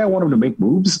 When I say I want them to make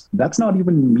moves, that's not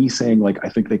even me saying like I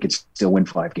think they could still win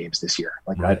 5 games this year.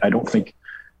 Like right. I don't think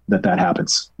that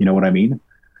happens. You know what I mean?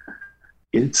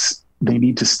 They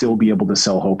need to still be able to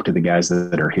sell hope to the guys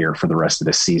that are here for the rest of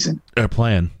this season. A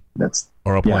plan. That's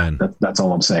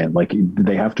all I'm saying. Like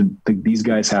these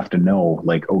guys have to know,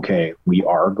 like, okay, we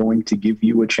are going to give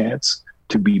you a chance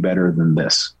to be better than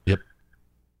this. Yep.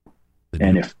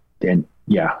 And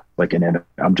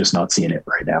I'm just not seeing it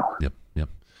right now. Yep.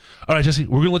 All right, Jesse,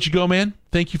 we're going to let you go, man.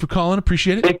 Thank you for calling.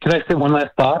 Appreciate it. Hey, can I say one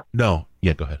last thought? No.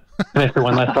 Yeah, go ahead. Can I say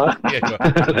one last thought? Yeah, go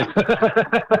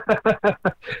ahead.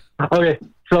 Okay,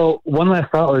 so one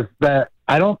last thought was that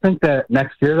I don't think that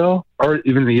next year, though, or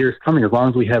even the years coming, as long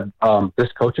as we have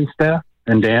this coaching staff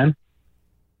and Dan,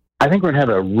 I think we're going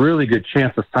to have a really good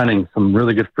chance of signing some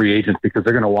really good free agents because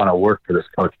they're going to want to work for this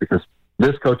coach because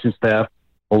this coaching staff,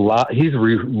 he's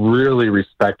really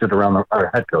respected around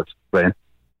our head coach, Blaine.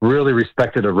 Really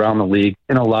respected around the league,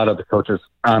 and a lot of the coaches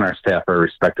on our staff are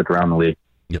respected around the league.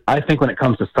 Yep. I think when it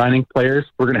comes to signing players,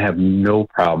 we're going to have no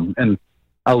problem, and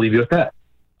I'll leave you with that.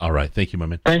 All right. Thank you, my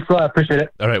man. Thanks a lot. I appreciate it.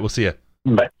 All right. We'll see you.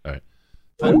 Bye. All right.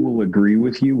 I will agree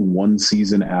with you one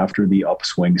season after the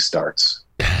upswing starts,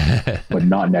 but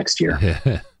not next year.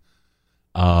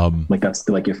 That's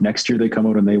like if next year they come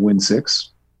out and they win 6,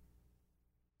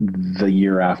 the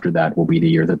year after that will be the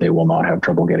year that they will not have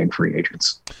trouble getting free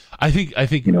agents. I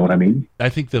think you know what I mean? I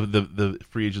think the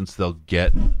free agents they'll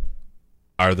get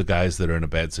are the guys that are in a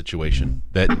bad situation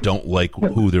that don't like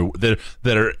who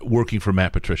that are working for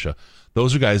Matt Patricia.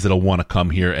 Those are guys that'll want to come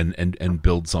here and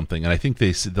build something. And I think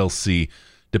they'll see,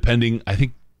 depending. I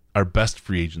think our best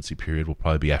free agency period will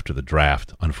probably be after the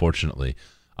draft, unfortunately.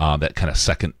 That kind of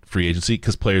second free agency,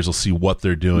 because players will see what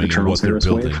they're doing and what they're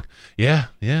building. Wave.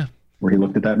 Yeah. Where he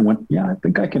looked at that and went, yeah, I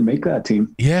think I can make that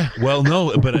team. Yeah, well,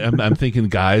 no, but I'm thinking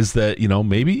guys that,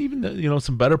 maybe even,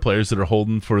 some better players that are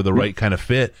holding for the right kind of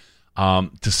fit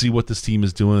to see what this team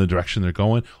is doing, the direction they're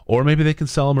going, or maybe they can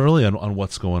sell them early on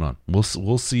what's going on.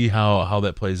 We'll see how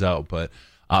that plays out. But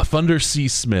Thunder C.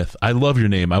 Smith, I love your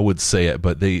name. I would say it,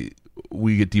 but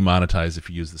we get demonetized if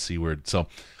you use the C word. So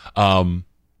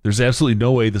there's absolutely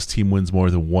no way this team wins more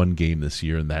than one game this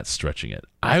year, and that's stretching it.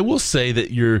 I will say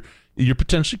that you're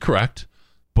potentially correct,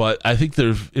 but I think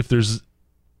if there's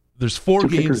 4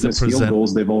 games that present field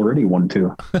goals, they've already won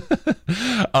 2.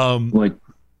 Like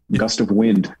gust of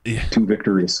wind, 2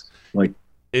 victories. Like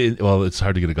it's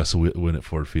hard to get a gust of wind at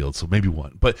Ford Field, so maybe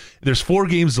 1. But there's 4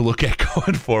 games to look at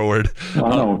going forward. I don't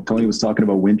know. Tony was talking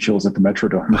about wind chills at the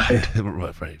Metrodome,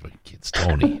 right? Right, it's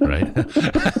Tony, right?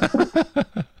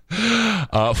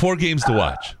 4 games to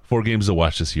watch. 4 games to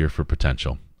watch this year for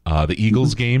potential. The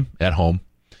Eagles game at home.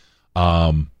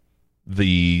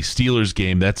 The Steelers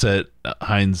game, that's at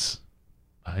Heinz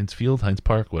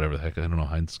Park, whatever the heck, I don't know,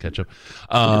 Heinz Ketchup.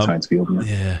 It's Heinz Field,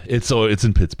 yeah. It's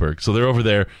in Pittsburgh, so they're over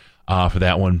there for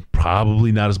that one.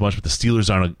 Probably not as much, but the Steelers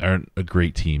aren't a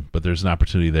great team, but there's an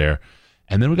opportunity there.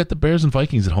 And then we got the Bears and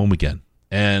Vikings at home again,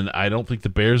 and I don't think the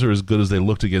Bears are as good as they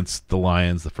looked against the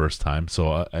Lions the first time.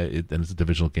 So and it's a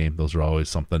divisional game; those are always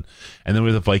something. And then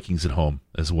we have the Vikings at home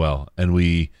as well, and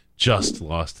we just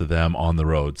lost to them on the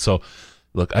road. So.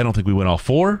 Look, I don't think we win all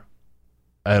 4.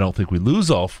 I don't think we lose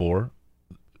all 4.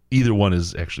 Either one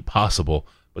is actually possible,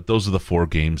 but those are the 4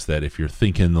 games that if you're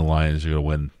thinking the Lions are going to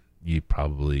win, you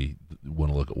probably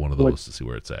want to look at one of those to see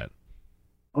where it's at.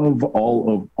 Of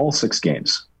all 6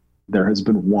 games, there has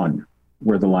been one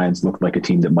where the Lions looked like a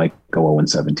team that might go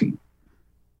 0-17.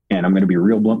 And I'm going to be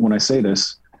real blunt when I say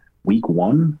this. Week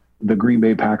 1, the Green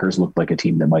Bay Packers looked like a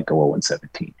team that might go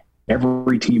 0-17.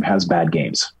 Every team has bad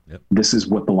games. Yep. This is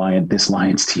what this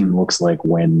Lions team looks like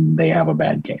when they have a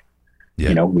bad game.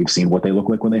 Yeah. We've seen what they look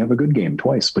like when they have a good game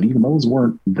twice, but even those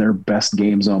weren't their best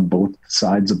games on both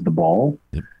sides of the ball.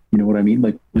 Yep. You know what I mean?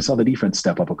 Like we saw the defense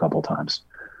step up a couple times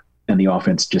and the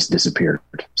offense just disappeared.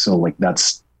 So like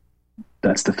that's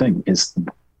the thing, is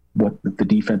what the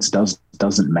defense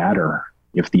doesn't matter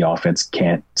if the offense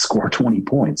can't score 20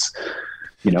 points.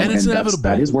 And it's inevitable.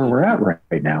 That is where we're at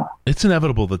right now. It's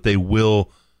inevitable that they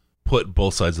will put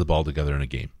both sides of the ball together in a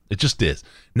game. It just is.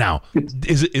 Now,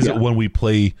 is it when we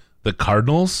play the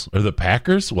Cardinals or the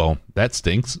Packers? Well, that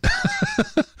stinks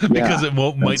because it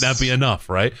might not be enough,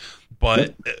 right?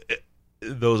 But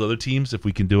those other teams, if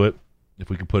we can do it, if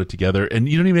we can put it together, and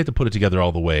you don't even have to put it together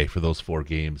all the way for those 4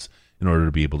 games in order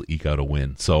to be able to eke out a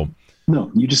win. So.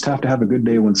 No, you just have to have a good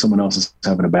day when someone else is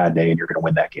having a bad day and you're going to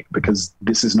win that game, because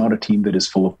this is not a team that is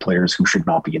full of players who should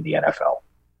not be in the NFL.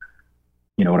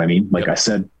 You know what I mean? Like I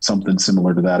said something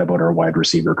similar to that about our wide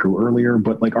receiver crew earlier,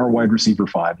 but like our wide receiver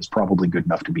 5 is probably good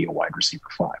enough to be a wide receiver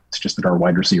 5. It's just that our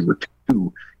wide receiver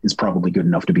 2 is probably good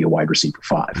enough to be a wide receiver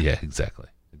 5. Yeah, exactly.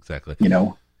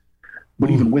 But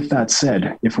even with that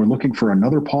said, if we're looking for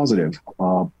another positive,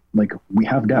 like we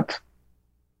have depth.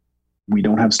 We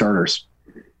don't have starters.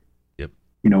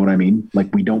 You know what I mean?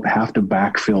 Like we don't have to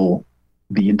backfill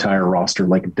the entire roster.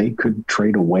 Like they could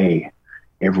trade away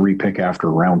every pick after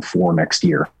round 4 next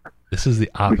year. This is the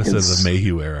opposite of the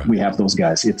Mayhew era. We have those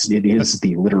guys. It is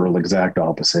the literal exact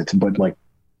opposite. But like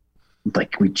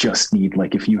we just need,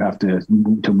 like, if you have to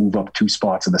move up 2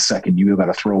 spots in the second, you got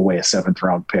to throw away a 7th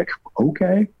round pick.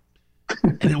 Okay.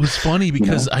 And it was funny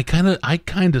because I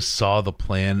kind of saw the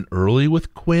plan early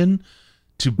with Quinn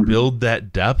to build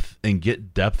that depth and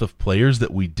get depth of players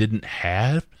that we didn't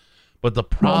have. But the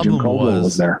problem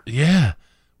was there. Yeah,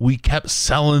 we kept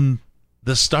selling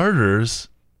the starters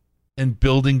and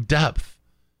building depth.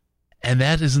 And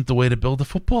that isn't the way to build a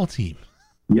football team.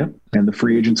 Yep. And the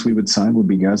free agents we would sign would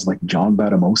be guys like John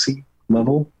Batamosi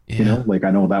level. Yeah. Like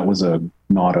I know that was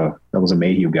a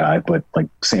Mayhew guy, but like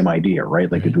same idea,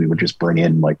 right? Like if we would just bring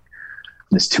in like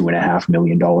this $2.5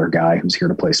 million guy who's here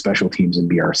to play special teams and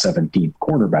be our 17th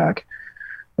cornerback.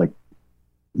 Like,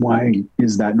 why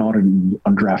is that not an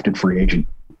undrafted free agent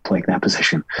playing that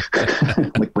position?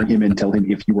 Like, bring him in, tell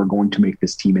him, if you are going to make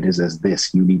this team, it is as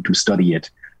this. You need to study it.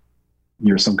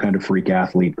 You're some kind of freak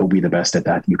athlete. Go be the best at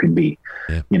that you can be,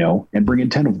 and bring in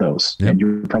 10 of those. Yep. And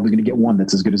you're probably going to get one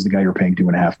that's as good as the guy you're paying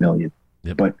 $2.5 million.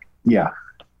 Yep. But yeah,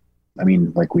 I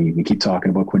mean, like we keep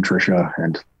talking about Quintricia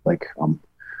and like,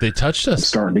 they touched us. I'm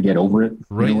starting to get over it.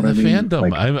 Right in the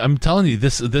fandom. Like, I'm telling you,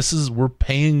 this is, we're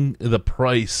paying the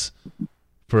price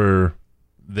for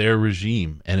their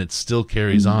regime, and it still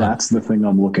carries on. That's the thing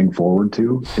I'm looking forward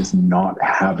to, is not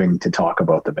having to talk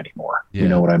about them anymore. Yeah. You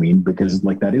know what I mean? Because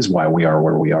like that is why we are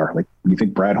where we are. Like, you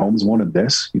think Brad Holmes wanted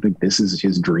this? You think this is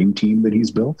his dream team that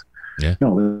he's built? Yeah.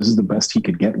 No, this is the best he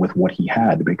could get with what he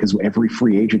had, because every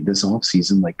free agent this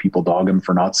offseason, like, people dog him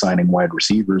for not signing wide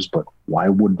receivers, but why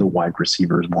would the wide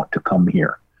receivers want to come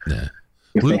here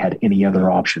if they had any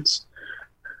other options?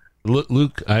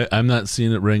 Luke, I'm not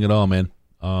seeing it ring at all, man.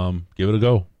 Give it a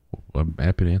go. I'm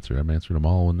happy to answer. I'm answering them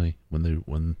all when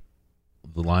the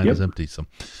line is empty. So,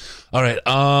 all right.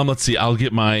 Let's see. I'll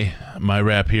get my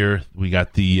wrap here. We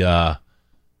got the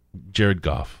Jared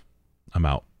Goff. I'm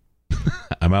out.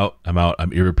 I'm out.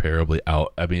 I'm irreparably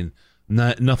out. I mean,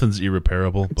 nothing's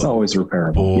irreparable. It's always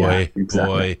repairable. Boy,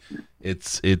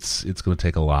 it's going to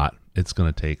take a lot. It's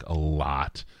going to take a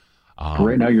lot.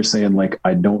 Right now, you're saying, like,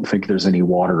 I don't think there's any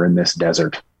water in this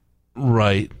desert.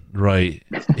 Right.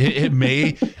 It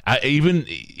may even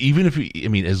if I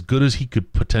mean, as good as he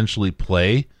could potentially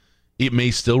play, it may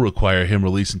still require him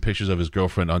releasing pictures of his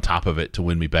girlfriend on top of it to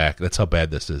win me back. That's how bad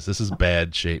this is. This is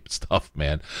bad shape stuff,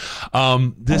 man. I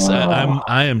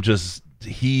am just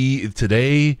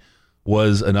today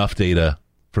was enough data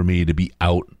for me to be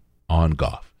out on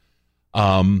Goff.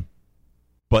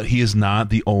 But he is not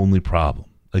the only problem.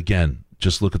 Again,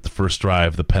 just look at the first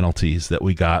drive, the penalties that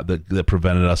we got that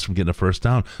prevented us from getting a first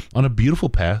down on a beautiful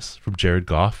pass from Jared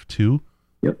Goff to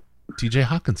TJ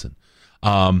Hawkinson.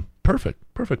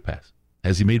 Perfect pass.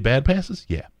 Has he made bad passes?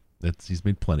 Yeah. He's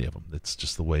made plenty of them. That's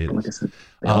just the way it is.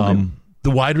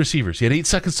 The wide receivers, he had 8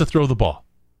 seconds to throw the ball.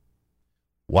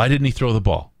 Why didn't he throw the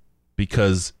ball?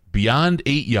 Because beyond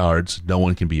 8 yards, no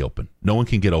one can be open. No one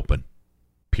can get open,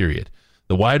 period.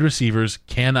 The wide receivers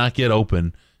cannot get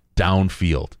open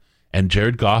downfield. And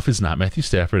Jared Goff is not Matthew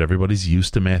Stafford. Everybody's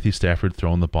used to Matthew Stafford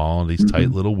throwing the ball in these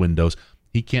tight little windows.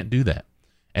 He can't do that.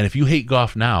 And if you hate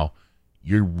Goff now,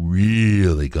 you're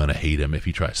really going to hate him if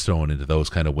he tries throwing into those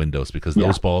kind of windows, because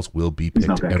those balls will be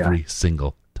picked every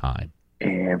single time.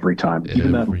 Every time.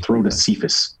 Even that throw to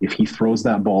Cephas. If he throws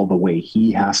that ball the way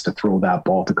he has to throw that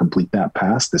ball to complete that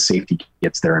pass, the safety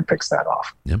gets there and picks that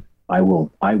off. Yep. I will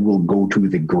go to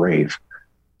the grave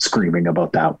screaming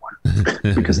about that one.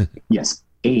 Because, yes,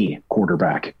 a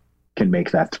quarterback can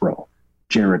make that throw.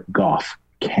 Jared Goff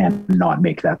cannot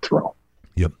make that throw.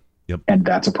 Yep. And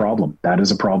that's a problem. That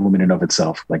is a problem in and of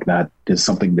itself. Like, that is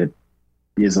something that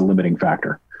is a limiting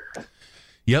factor.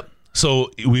 Yep. So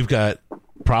we've got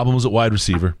problems at wide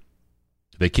receiver.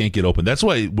 They can't get open. That's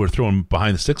why we're throwing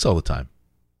behind the sticks all the time,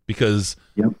 because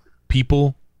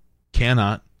people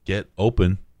cannot get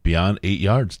open beyond 8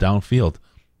 yards downfield.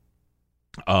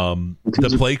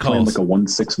 The play calls like a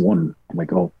 1-6-1,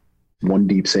 like one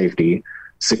deep safety,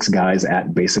 6 guys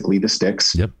at basically the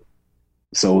sticks. Yep.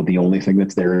 So the only thing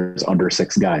that's there is under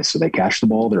 6 guys. So they catch the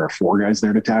ball. There are 4 guys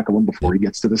there to tackle him before he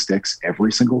gets to the sticks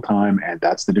every single time. And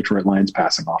that's the Detroit Lions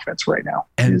passing offense right now.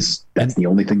 That's the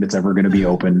only thing that's ever going to be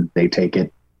open. They take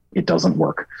it. It doesn't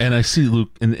work. And I see Luke,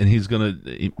 and he's going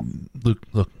to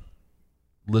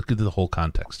look at the whole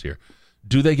context here.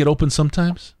 Do they get open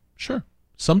sometimes? Sure.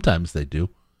 Sometimes they do.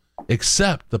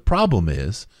 Except the problem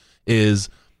is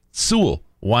Sewell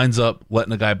winds up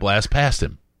letting a guy blast past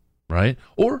him. Right?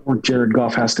 Or Jared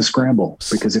Goff has to scramble,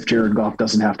 because if Jared Goff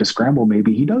doesn't have to scramble,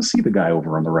 maybe he does see the guy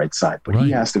over on the right side, but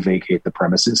he has to vacate the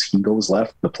premises. He goes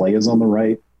left. The play is on the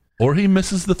right. Or he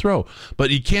misses the throw.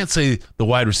 But you can't say the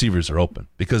wide receivers are open,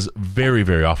 because very,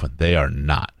 very often they are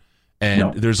not.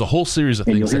 And there's a whole series of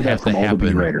things that have to happen.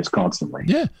 All the Raiders constantly.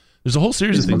 Yeah. There's a whole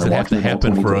series of things that have to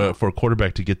happen for a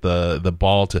quarterback to get the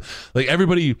ball to, like,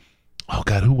 everybody. Oh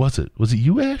God, who was it? Was it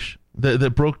you, Ash,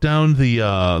 that broke down the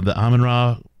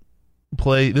Amon-Ra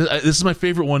play? This is my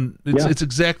favorite one. It's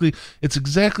exactly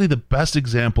the best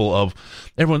example of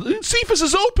everyone. Cephas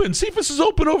is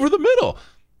open over the middle.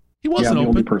 He wasn't open.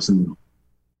 Only person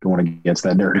going against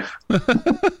that narrative.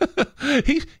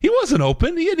 he wasn't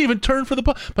open. He didn't even turn for the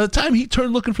ball. By the time he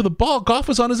turned looking for the ball, Goff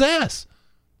was on his ass.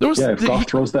 If Goff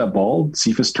throws that ball,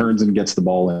 Cephas turns and gets the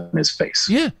ball in his face.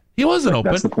 Yeah, he wasn't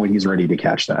open. That's the point. He's ready to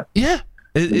catch that. Yeah.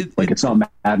 It's not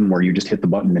Madden where you just hit the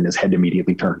button and his head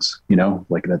immediately turns. You know,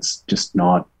 like, that's just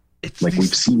not.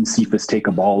 We've seen Cephas take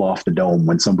a ball off the dome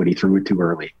when somebody threw it too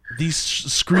early. These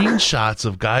screenshots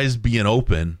of guys being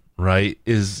open, right,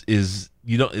 is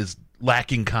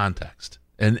lacking context,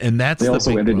 and that's they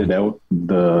also edited out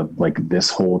this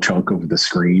whole chunk of the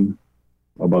screen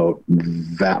about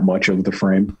that much of the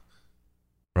frame,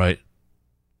 right,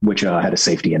 which had a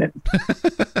safety in it.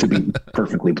 To be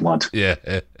perfectly blunt,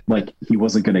 like, he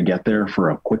wasn't going to get there for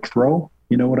a quick throw.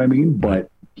 You know what I mean?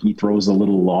 But he throws a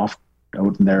little off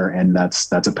out in there, and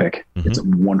that's a pick. Mm-hmm. It's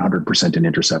 100% an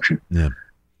interception. Yeah.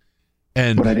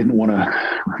 But I didn't want to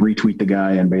retweet the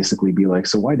guy and basically be like,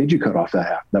 so why did you cut off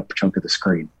that chunk of the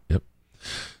screen? Yep.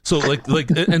 So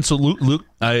and so Luke,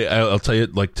 I'll tell you,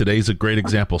 like, today's a great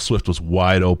example. Swift was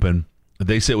wide open.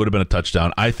 They say it would have been a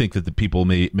touchdown. I think that the people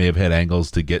may have had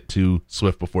angles to get to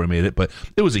Swift before he made it, but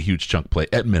it was a huge chunk play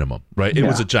at minimum, right? It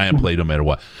was a giant play no matter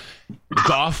what.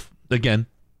 Goff, again,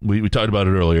 we talked about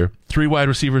it earlier. 3 wide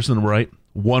receivers on the right,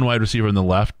 1 wide receiver on the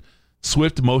left.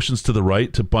 Swift motions to the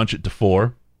right to bunch it to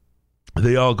 4.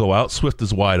 They all go out. Swift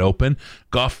is wide open.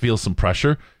 Goff feels some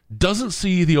pressure. Doesn't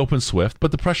see the open Swift,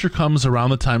 but the pressure comes around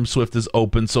the time Swift is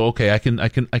open. So okay, I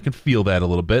can feel that a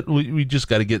little bit. We just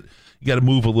got to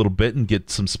move a little bit and get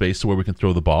some space to where we can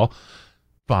throw the ball.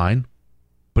 Fine,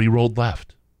 but he rolled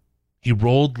left. He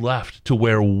rolled left to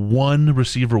where 1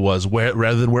 receiver was,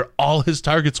 rather than where all his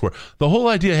targets were. The whole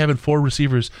idea of having 4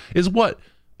 receivers is what,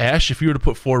 Ash? If you were to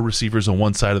put 4 receivers on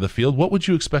one side of the field, what would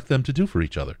you expect them to do for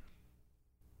each other?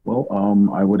 Well,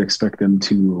 I would expect them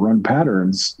to run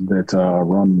patterns that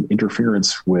run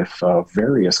interference with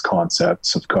various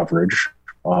concepts of coverage,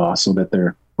 so that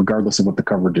they're, regardless of what the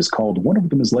coverage is called, one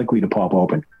of them is likely to pop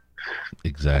open.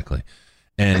 Exactly.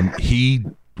 And he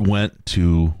went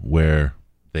to where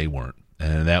they weren't,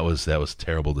 and that was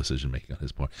terrible decision making on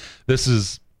his part. This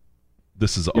is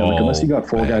all. Like, unless you got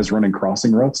 4 guys running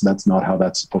crossing routes, that's not how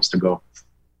that's supposed to go.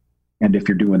 And if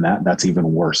you're doing that, that's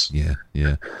even worse. Yeah.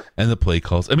 And the play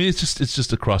calls. I mean, it's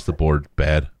just across the board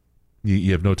bad.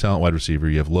 You have no talent wide receiver.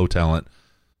 You have low talent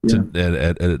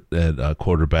at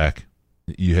quarterback.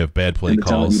 You have bad play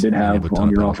calls. You did have on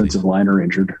your offensive line are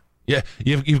injured. Yeah,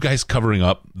 you have guys covering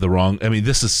up the wrong. I mean,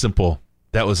 this is simple.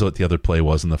 That was what the other play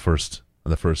was in the first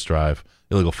drive.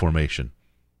 Illegal formation.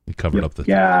 You covered up the.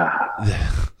 Yeah.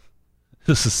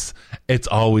 It's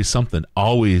always something.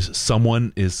 Always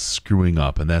someone is screwing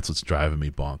up, and that's what's driving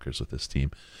me bonkers with this team.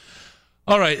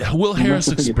 All right, Will Harris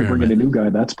experiment. If you bring in a new guy,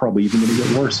 that's probably even going to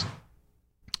get worse.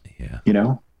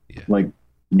 Yeah. Like,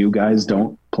 new guys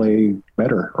don't play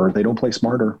better, or they don't play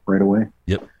smarter right away.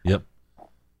 Yep.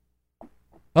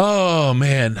 Oh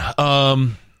man,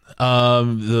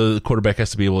 the quarterback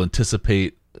has to be able to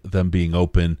anticipate them being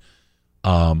open.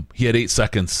 He had 8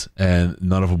 seconds, and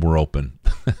none of them were open.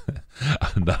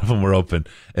 None of them were open,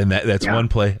 and that's one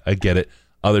play. I get it.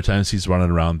 Other times he's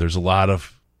running around. There's a lot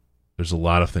of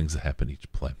things that happen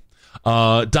each play.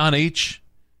 Don H,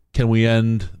 can we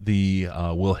end the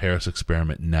Will Harris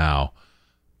experiment now?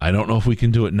 I don't know if we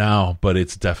can do it now, but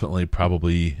it's definitely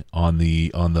probably on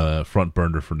the front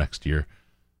burner for next year.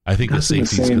 I think the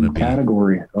safety is going to be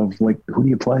category of, like, who do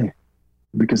you play?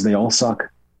 Because they all suck.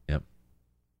 Yep.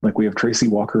 Like, we have Tracy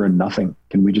Walker and nothing.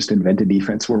 Can we just invent a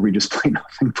defense where we just play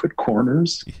nothing but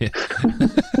corners? Yeah.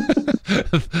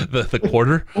 the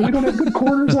quarter? Well, we don't have good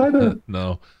corners either.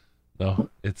 No,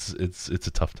 it's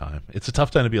a tough time. It's a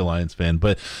tough time to be a Lions fan,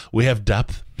 but we have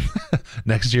depth.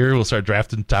 Next year we'll start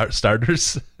drafting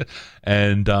starters,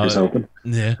 and just open.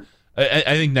 Yeah, I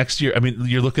think next year. I mean,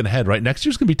 you're looking ahead, right? Next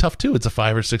year's gonna be tough too. It's a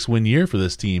 5 or 6 win year for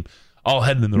this team, all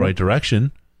heading in the right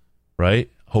direction, right?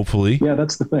 Hopefully. Yeah,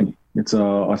 that's the thing. It's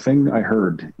a thing I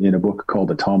heard in a book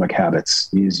called Atomic Habits.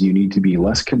 Is you need to be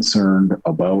less concerned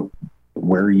about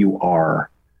where you are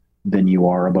than you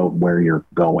are about where you're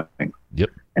going. Yep.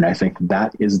 And I think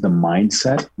that is the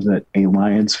mindset that a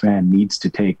Lions fan needs to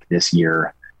take this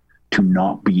year, to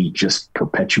not be just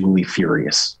perpetually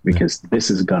furious, because this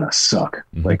is going to suck.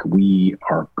 Mm-hmm. Like, we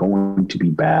are going to be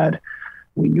bad.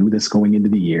 We knew this going into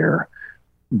the year,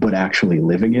 but actually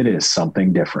living it is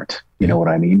something different. You know what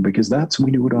I mean? Because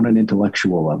we knew it on an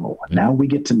intellectual level. Yeah. Now we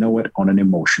get to know it on an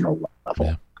emotional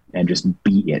level and just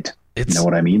be it. You know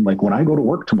what I mean? Like, when I go to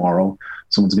work tomorrow,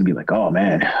 someone's going to be like, oh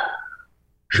man,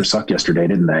 sure sucked yesterday,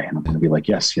 didn't they? And I'm going to be like,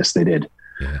 yes, they did.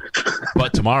 Yeah.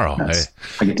 But tomorrow,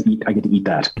 I get to eat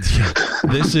that.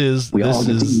 This is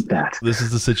that. This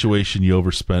is the situation. You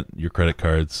overspent your credit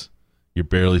cards. You're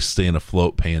barely staying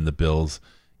afloat, paying the bills.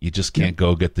 You just can't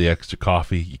go get the extra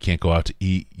coffee. You can't go out to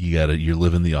eat. You're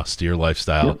living the austere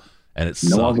lifestyle, and it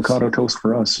sucks. No avocado toast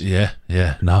for us. Yeah.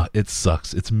 No, it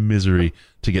sucks. It's misery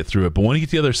to get through it. But when you get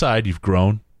to the other side, you've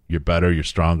grown. You're better. You're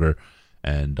stronger,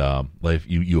 and life.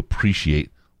 You appreciate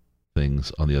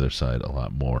things on the other side a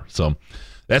lot more. So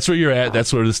that's where you're at.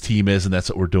 That's where this team is, and that's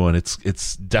what we're doing.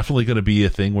 It's definitely going to be a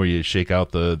thing where you shake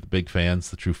out the big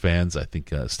fans, the true fans. I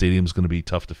think stadium's going to be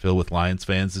tough to fill with Lions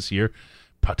fans this year,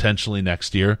 potentially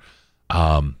next year.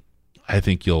 I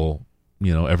think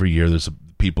every year there's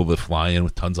people that fly in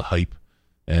with tons of hype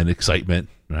and excitement,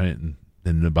 right?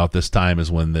 And about this time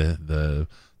is when the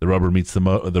the rubber meets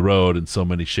the road and so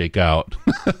many shake out.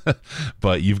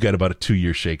 But you've got about a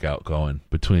 2-year shakeout going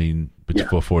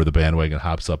before the bandwagon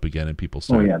hops up again and people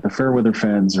start. Oh yeah, the Fairweather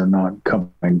fans are not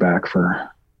coming back for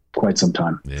quite some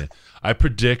time. Yeah, I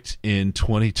predict in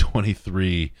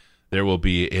 2023 there will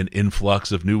be an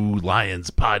influx of new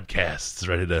Lions podcasts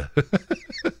ready to.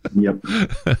 Yep.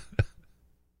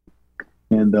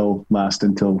 And they'll last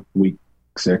until week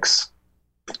 6.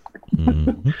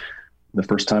 Mm-hmm. The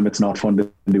first time it's not fun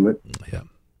to do it. Yeah.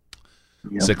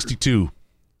 Yep.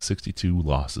 62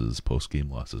 losses, post-game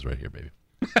losses right here, baby.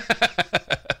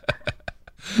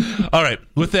 All right.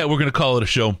 With that, we're going to call it a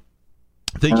show.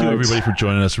 Thank you, everybody, for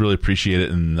joining us. Really appreciate it.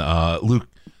 And Luke,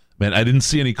 man, I didn't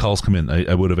see any calls come in.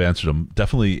 I would have answered them.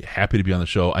 Definitely happy to be on the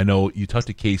show. I know you talked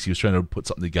to Casey. He was trying to put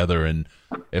something together, and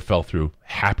it fell through.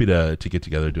 Happy to get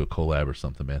together, do a collab or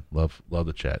something, man. Love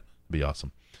the chat. It'd be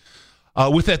awesome.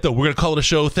 With that, though, we're going to call it a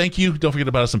show. Thank you. Don't forget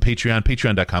about us on Patreon,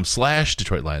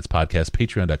 patreon.com/Detroit Lions Podcast,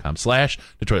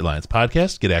 patreon.com/Detroit Lions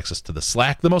Podcast. Get access to the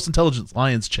Slack, the most intelligent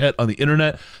Lions chat on the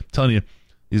internet. I'm telling you,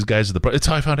 these guys are it's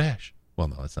how I found Ash. Well,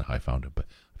 no, that's not how I found him, but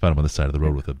I found him on the side of the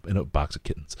road with a box of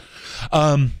kittens.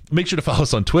 Make sure to follow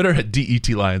us on Twitter at DET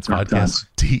Lions Podcast,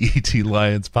 DET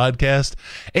Lions Podcast,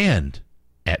 and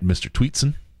at Mr.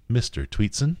 Tweetson.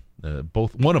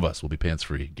 Both one of us will be pants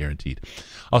free, guaranteed.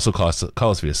 Also, call us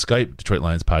via Skype, Detroit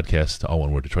Lions Podcast, all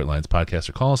one word, Detroit Lions Podcast,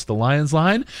 or call us the Lions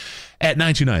line at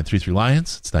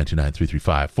 929-33-LIONS. It's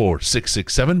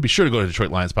 929-335-4667. Be sure to go to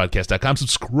DetroitLionsPodcast.com.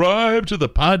 Subscribe to the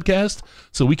podcast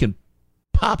so we can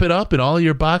pop it up in all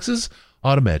your boxes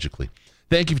automatically.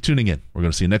 Thank you for tuning in. We're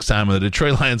going to see you next time on the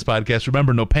Detroit Lions Podcast.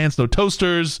 Remember, no pants, no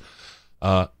toasters,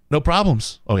 no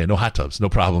problems. Oh, yeah, no hot tubs, no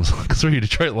problems. Because we're your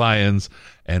Detroit Lions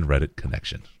and Reddit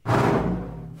connection.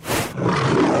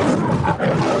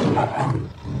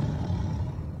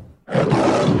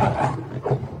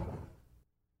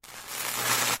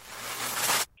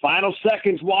 Final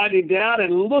seconds winding down,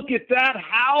 and look at that.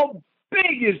 How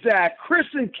big is that? Chris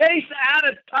and Case out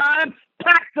of time.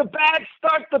 Pack the bag,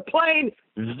 start the plane.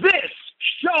 This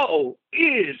show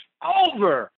is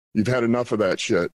over. You've had enough of that shit.